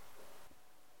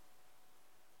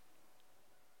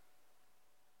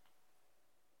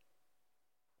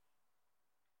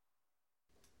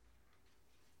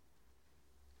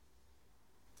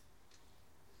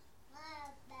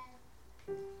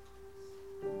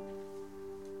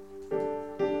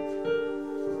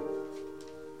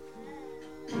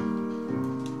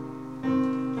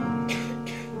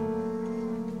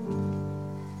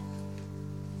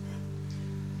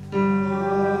 Amen.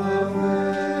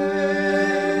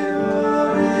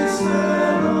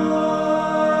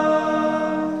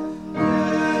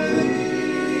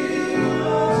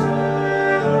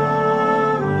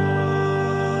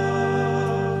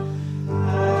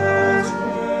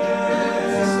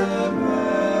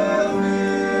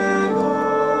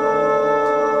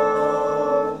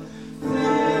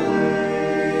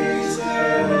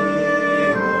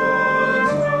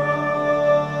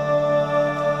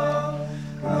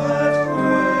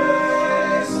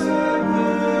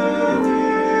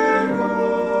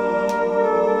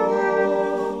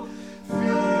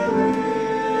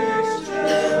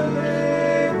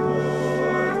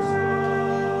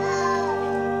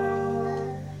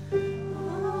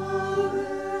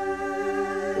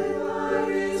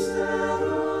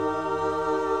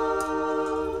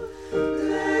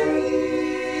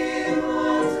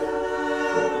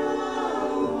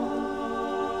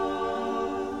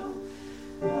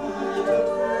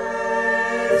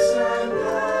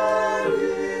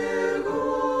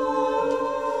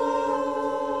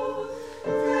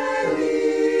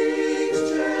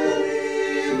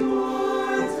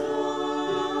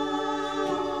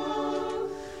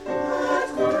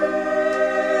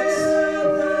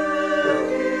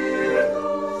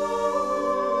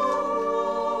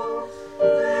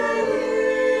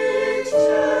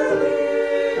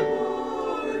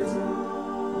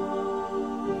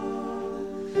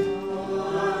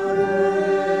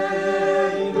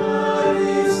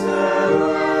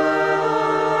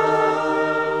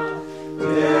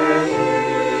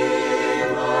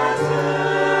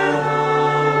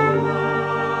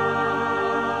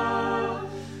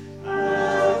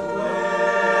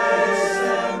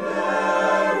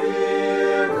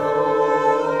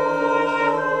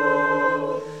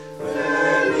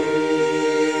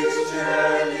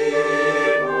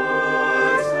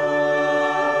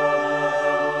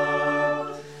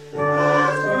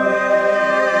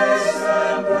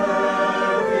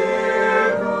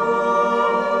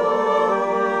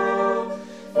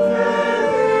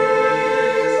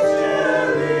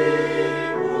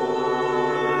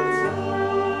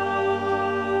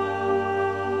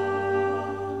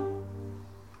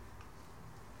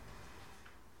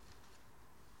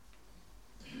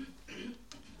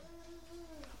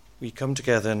 we come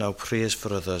together in our prayers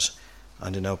for others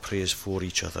and in our prayers for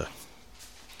each other.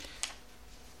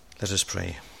 Let us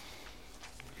pray.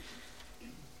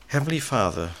 Heavenly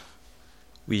Father,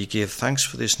 we give thanks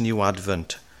for this new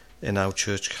Advent in our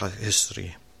church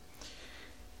history,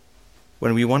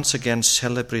 when we once again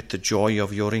celebrate the joy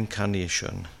of your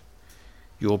incarnation,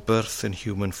 your birth in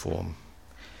human form,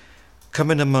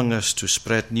 coming among us to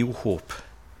spread new hope,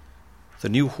 the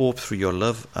new hope through your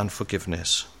love and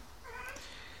forgiveness.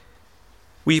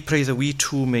 We pray that we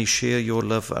too may share your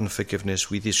love and forgiveness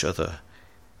with each other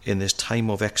in this time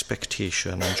of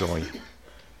expectation and joy.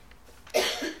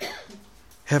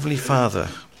 Heavenly Father,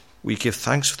 we give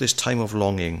thanks for this time of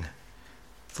longing,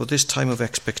 for this time of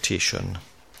expectation,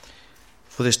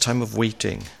 for this time of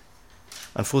waiting,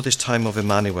 and for this time of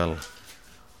Emmanuel,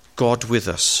 God with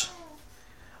us,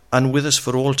 and with us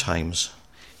for all times,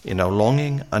 in our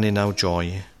longing and in our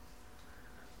joy,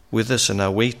 with us in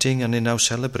our waiting and in our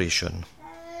celebration,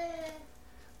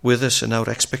 with us in our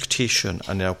expectation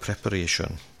and our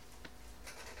preparation.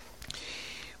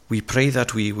 We pray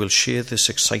that we will share this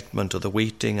excitement of the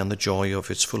waiting and the joy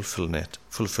of its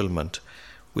fulfillment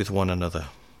with one another.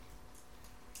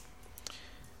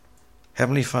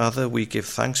 Heavenly Father, we give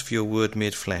thanks for your word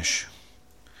made flesh,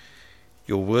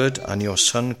 your word and your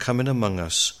Son coming among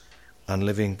us and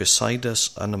living beside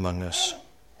us and among us.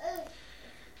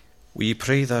 We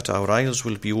pray that our eyes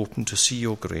will be open to see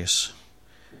your grace,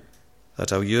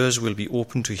 that our ears will be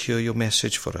open to hear your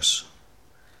message for us,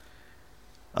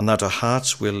 and that our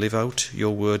hearts will live out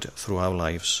your word through our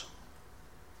lives.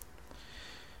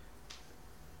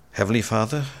 Heavenly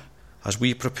Father, as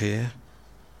we prepare,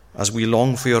 as we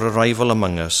long for your arrival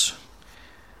among us,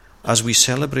 as we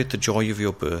celebrate the joy of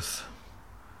your birth,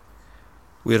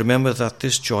 we remember that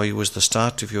this joy was the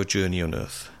start of your journey on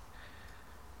earth,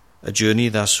 a journey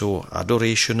that saw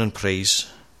adoration and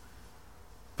praise,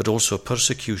 but also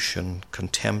persecution,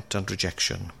 contempt and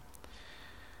rejection,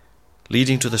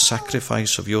 leading to the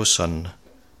sacrifice of your Son,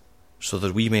 so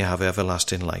that we may have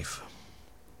everlasting life.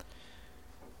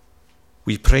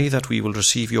 We pray that we will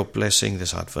receive your blessing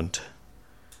this Advent,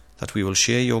 that we will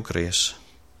share your grace,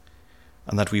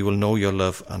 and that we will know your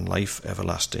love and life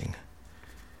everlasting.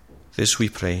 This we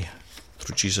pray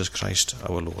through Jesus Christ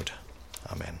our Lord.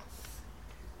 Amen.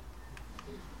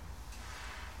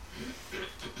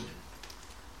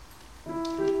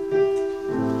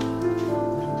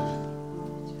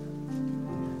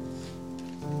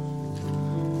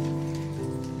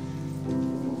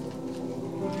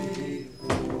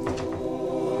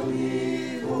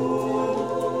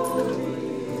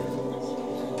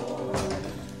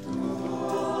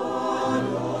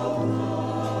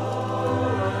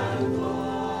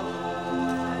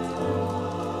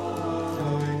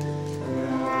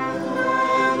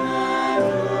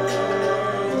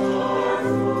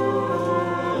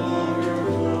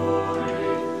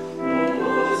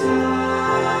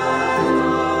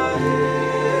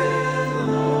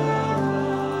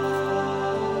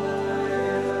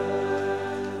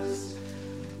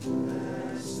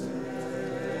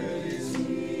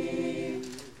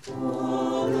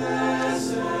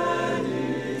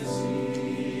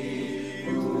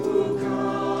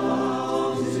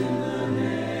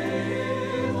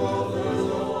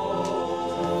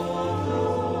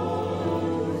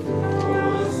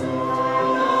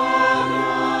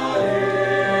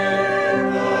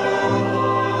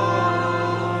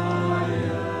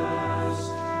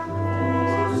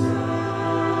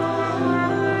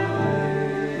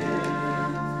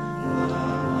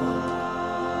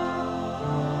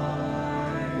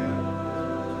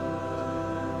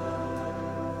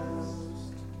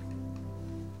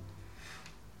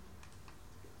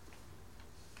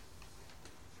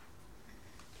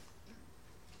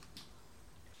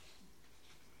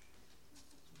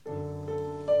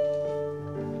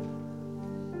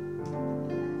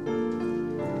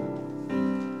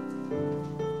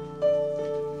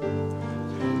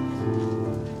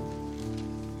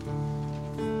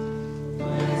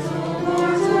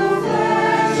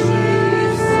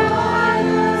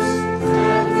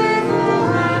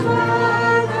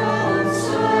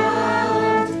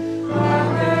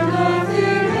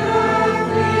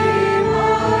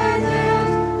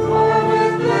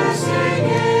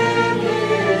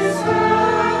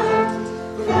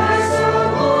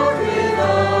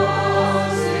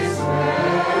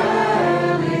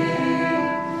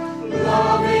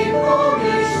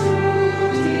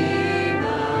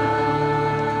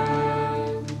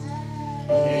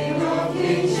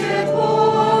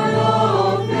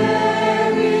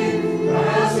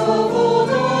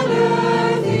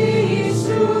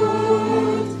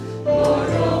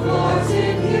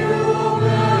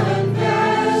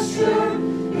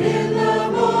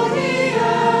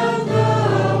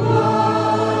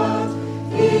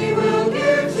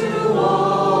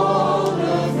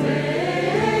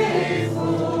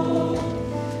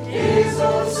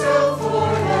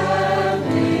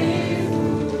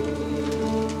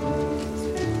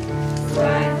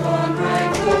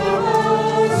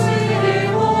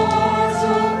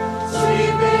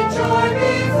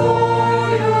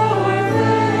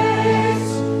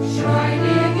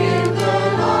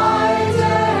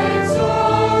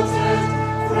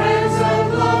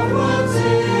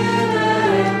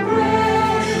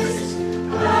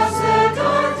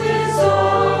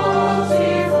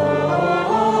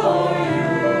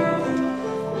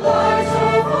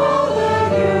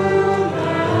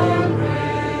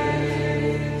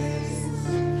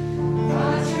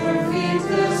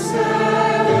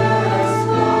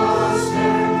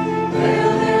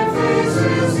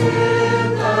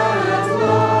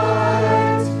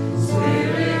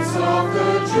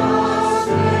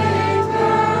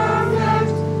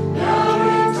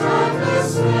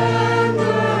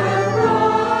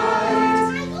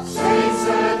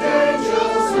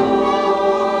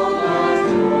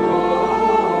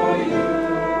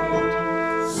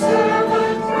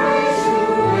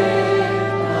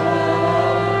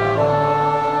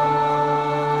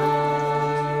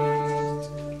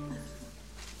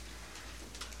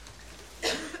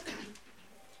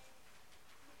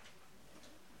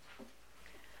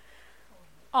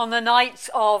 On the night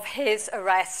of his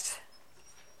arrest,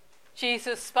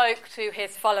 Jesus spoke to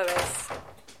his followers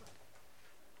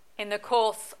in the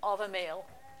course of a meal,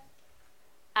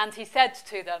 and he said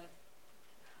to them,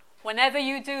 "Whenever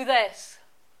you do this,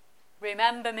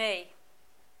 remember me."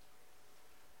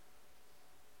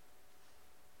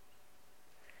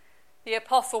 The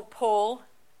Apostle Paul,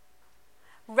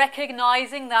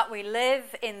 recognizing that we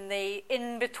live in the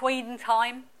in-between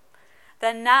time,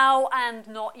 the now and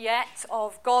not yet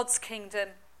of God's kingdom,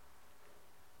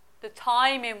 the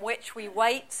time in which we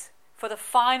wait for the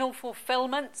final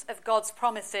fulfillment of God's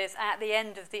promises at the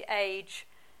end of the age,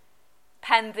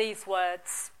 penned these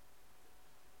words: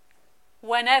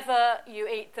 "Whenever you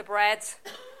eat the bread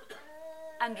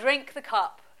and drink the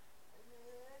cup,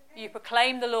 you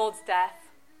proclaim the Lord's death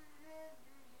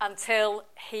until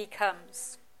he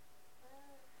comes."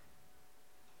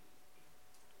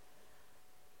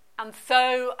 And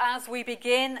so, as we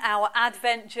begin our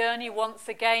Advent journey once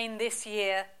again this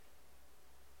year,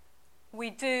 we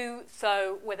do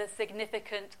so with a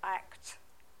significant act.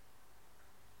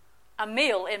 A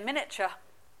meal in miniature.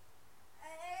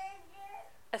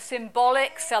 A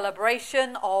symbolic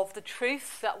celebration of the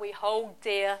truths that we hold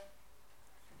dear.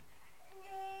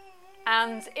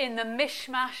 And in the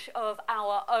mishmash of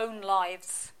our own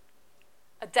lives,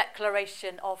 a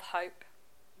declaration of hope.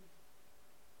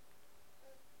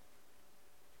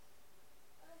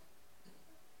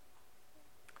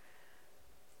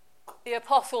 The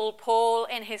Apostle Paul,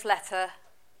 in his letter,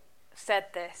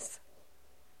 said this: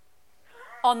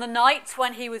 "On the night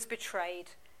when he was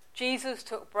betrayed, Jesus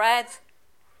took bread,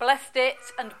 blessed it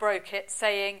and broke it,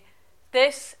 saying,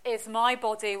 'This is my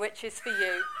body which is for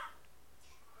you.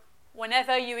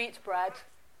 Whenever you eat bread,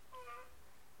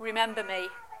 remember me.'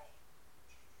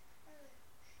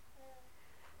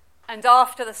 And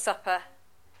after the supper,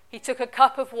 he took a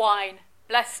cup of wine,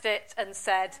 blessed it and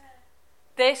said,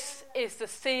 'This is the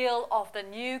seal of the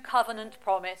new covenant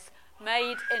promise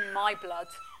made in my blood.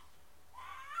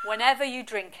 Whenever you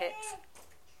drink it,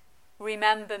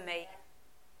 remember me.'"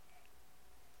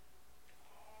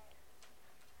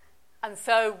 And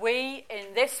so we,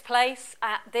 in this place,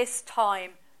 at this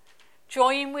time,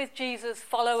 join with Jesus'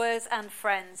 followers and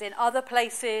friends in other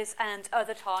places and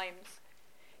other times,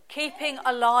 keeping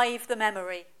alive the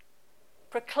memory,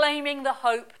 proclaiming the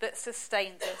hope that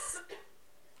sustains us,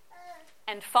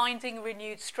 and finding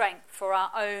renewed strength for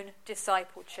our own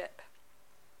discipleship.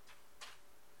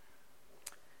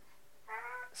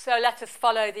 So let us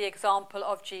follow the example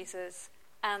of Jesus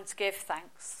and give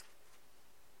thanks.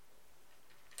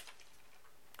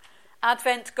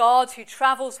 Advent God, who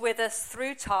travels with us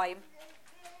through time,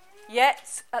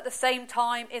 yet at the same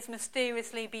time is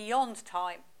mysteriously beyond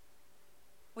time,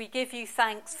 we give you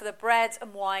thanks for the bread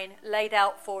and wine laid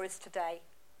out for us today.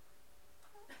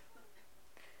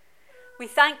 We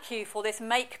thank you for this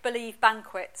make-believe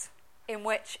banquet in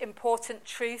which important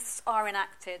truths are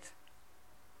enacted,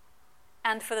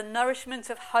 and for the nourishment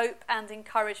of hope and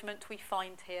encouragement we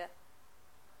find here.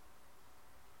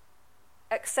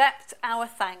 Accept our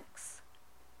thanks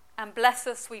and bless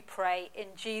us, we pray,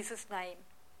 in Jesus' name.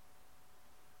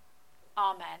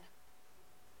 Amen.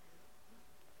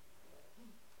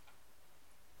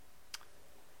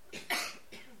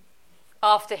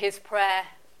 After his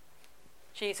prayer,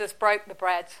 Jesus broke the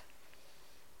bread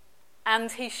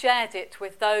and he shared it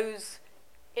with those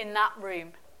in that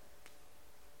room.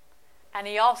 And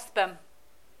he asked them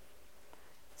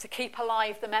to keep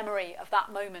alive the memory of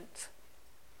that moment,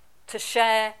 to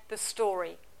share the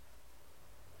story,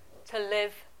 to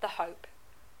live the hope.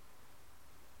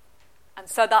 And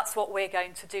so that's what we're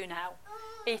going to do now,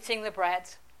 eating the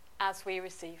bread as we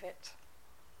receive it.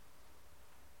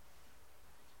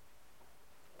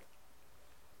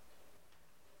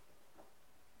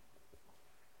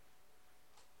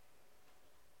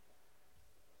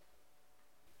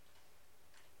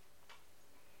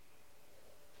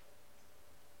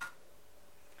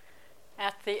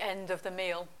 At the end of the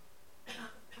meal,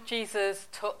 Jesus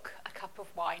took a cup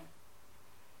of wine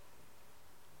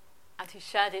and he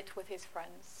shared it with his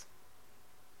friends,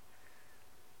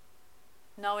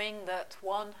 knowing that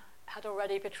one had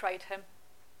already betrayed him,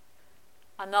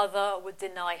 another would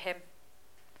deny him,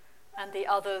 and the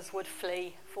others would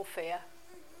flee for fear.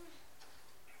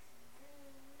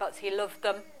 But he loved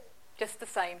them just the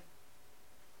same,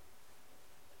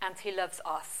 and he loves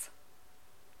us.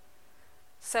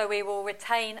 So we will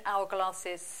retain our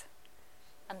glasses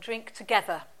and drink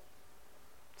together,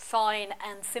 sign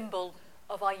and symbol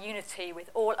of our unity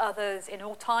with all others in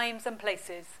all times and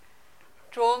places,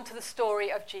 drawn to the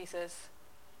story of Jesus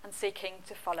and seeking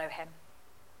to follow him.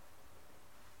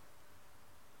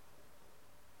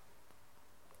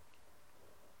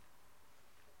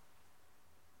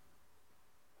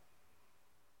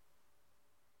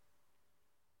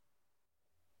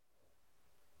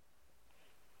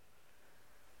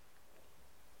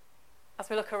 As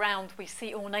we look around, we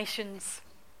see all nations,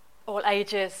 all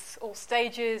ages, all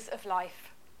stages of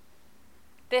life.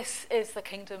 This is the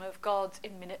kingdom of God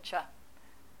in miniature,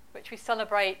 which we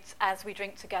celebrate as we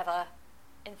drink together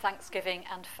in thanksgiving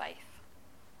and faith.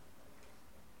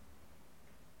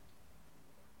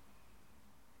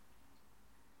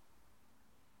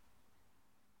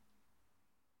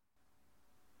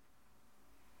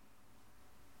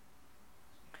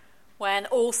 When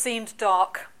all seemed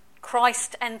dark,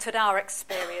 Christ entered our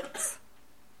experience.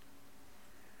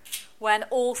 When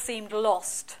all seemed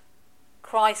lost,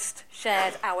 Christ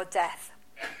shared our death.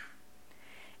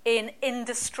 In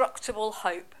indestructible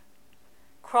hope,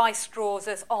 Christ draws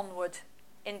us onward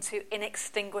into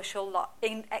inextinguishable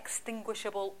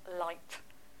light,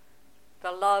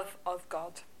 the love of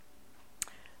God.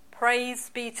 Praise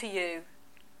be to you,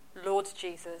 Lord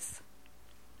Jesus.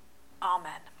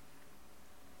 Amen.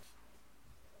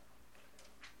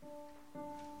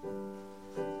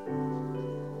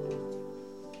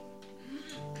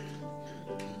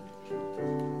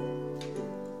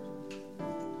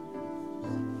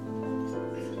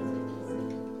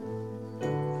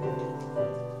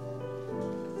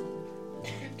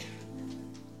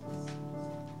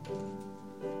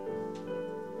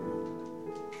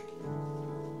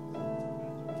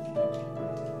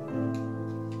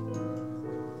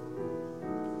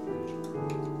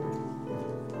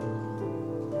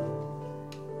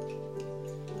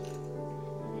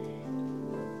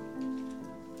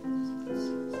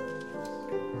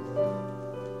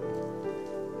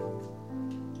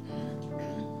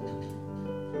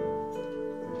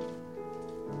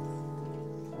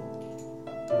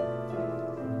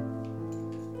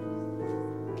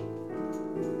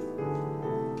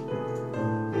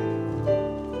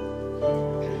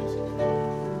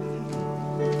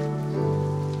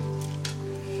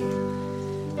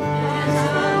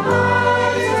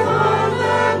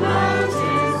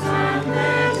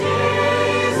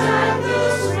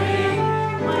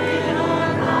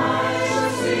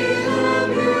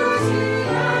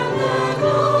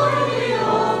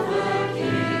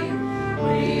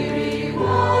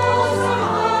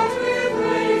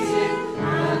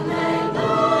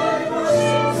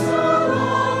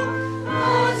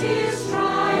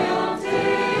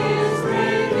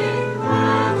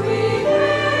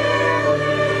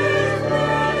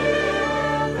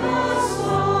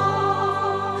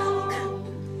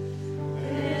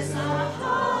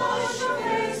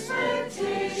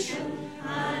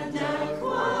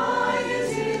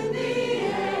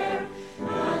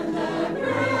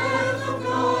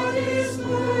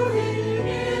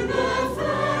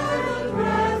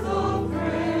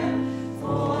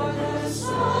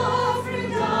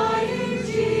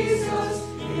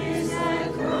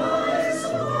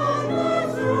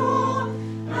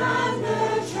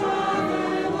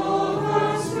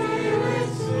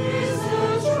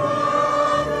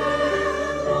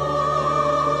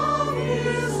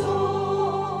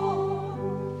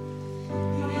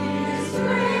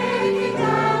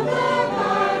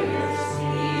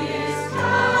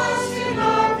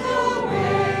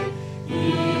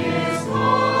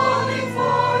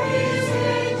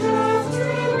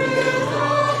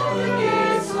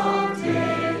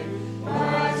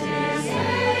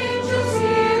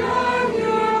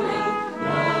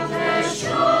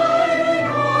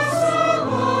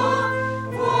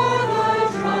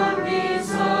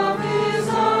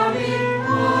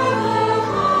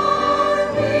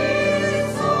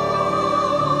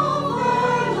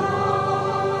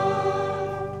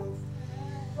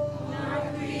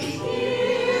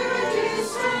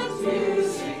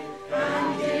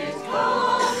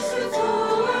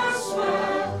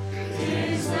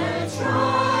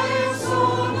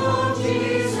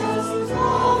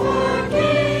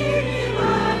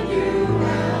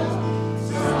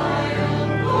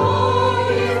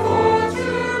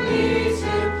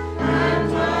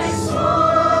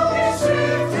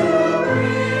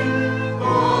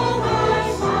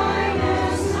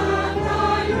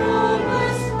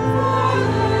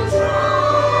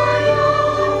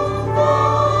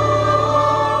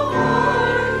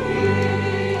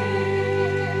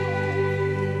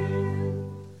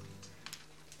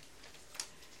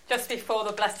 Before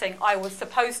the blessing, I was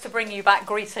supposed to bring you back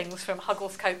greetings from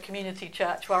Hugglescote Community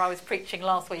Church, where I was preaching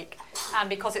last week, and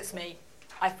because it's me,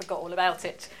 I forgot all about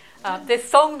it. This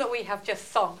song that we have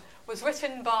just sung was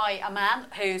written by a man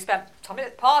who spent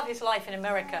part of his life in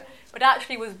America, but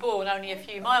actually was born only a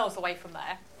few miles away from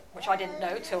there, which I didn't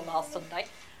know till last Sunday.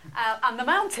 And the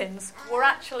mountains were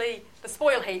actually the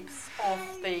spoil heaps of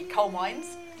the coal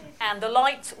mines, and the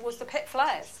light was the pit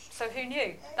flares. So who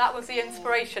knew? That was the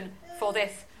inspiration for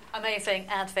this amazing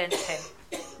Advent hymn.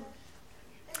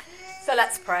 So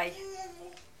let's pray.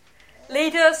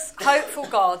 Lead us, hopeful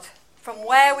God, from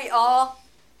where we are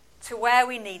to where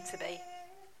we need to be.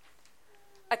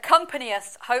 Accompany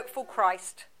us, hopeful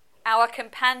Christ, our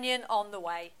companion on the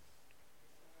way.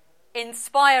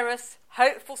 Inspire us,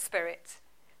 hopeful Spirit,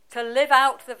 to live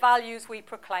out the values we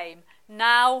proclaim,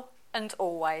 now and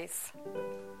always.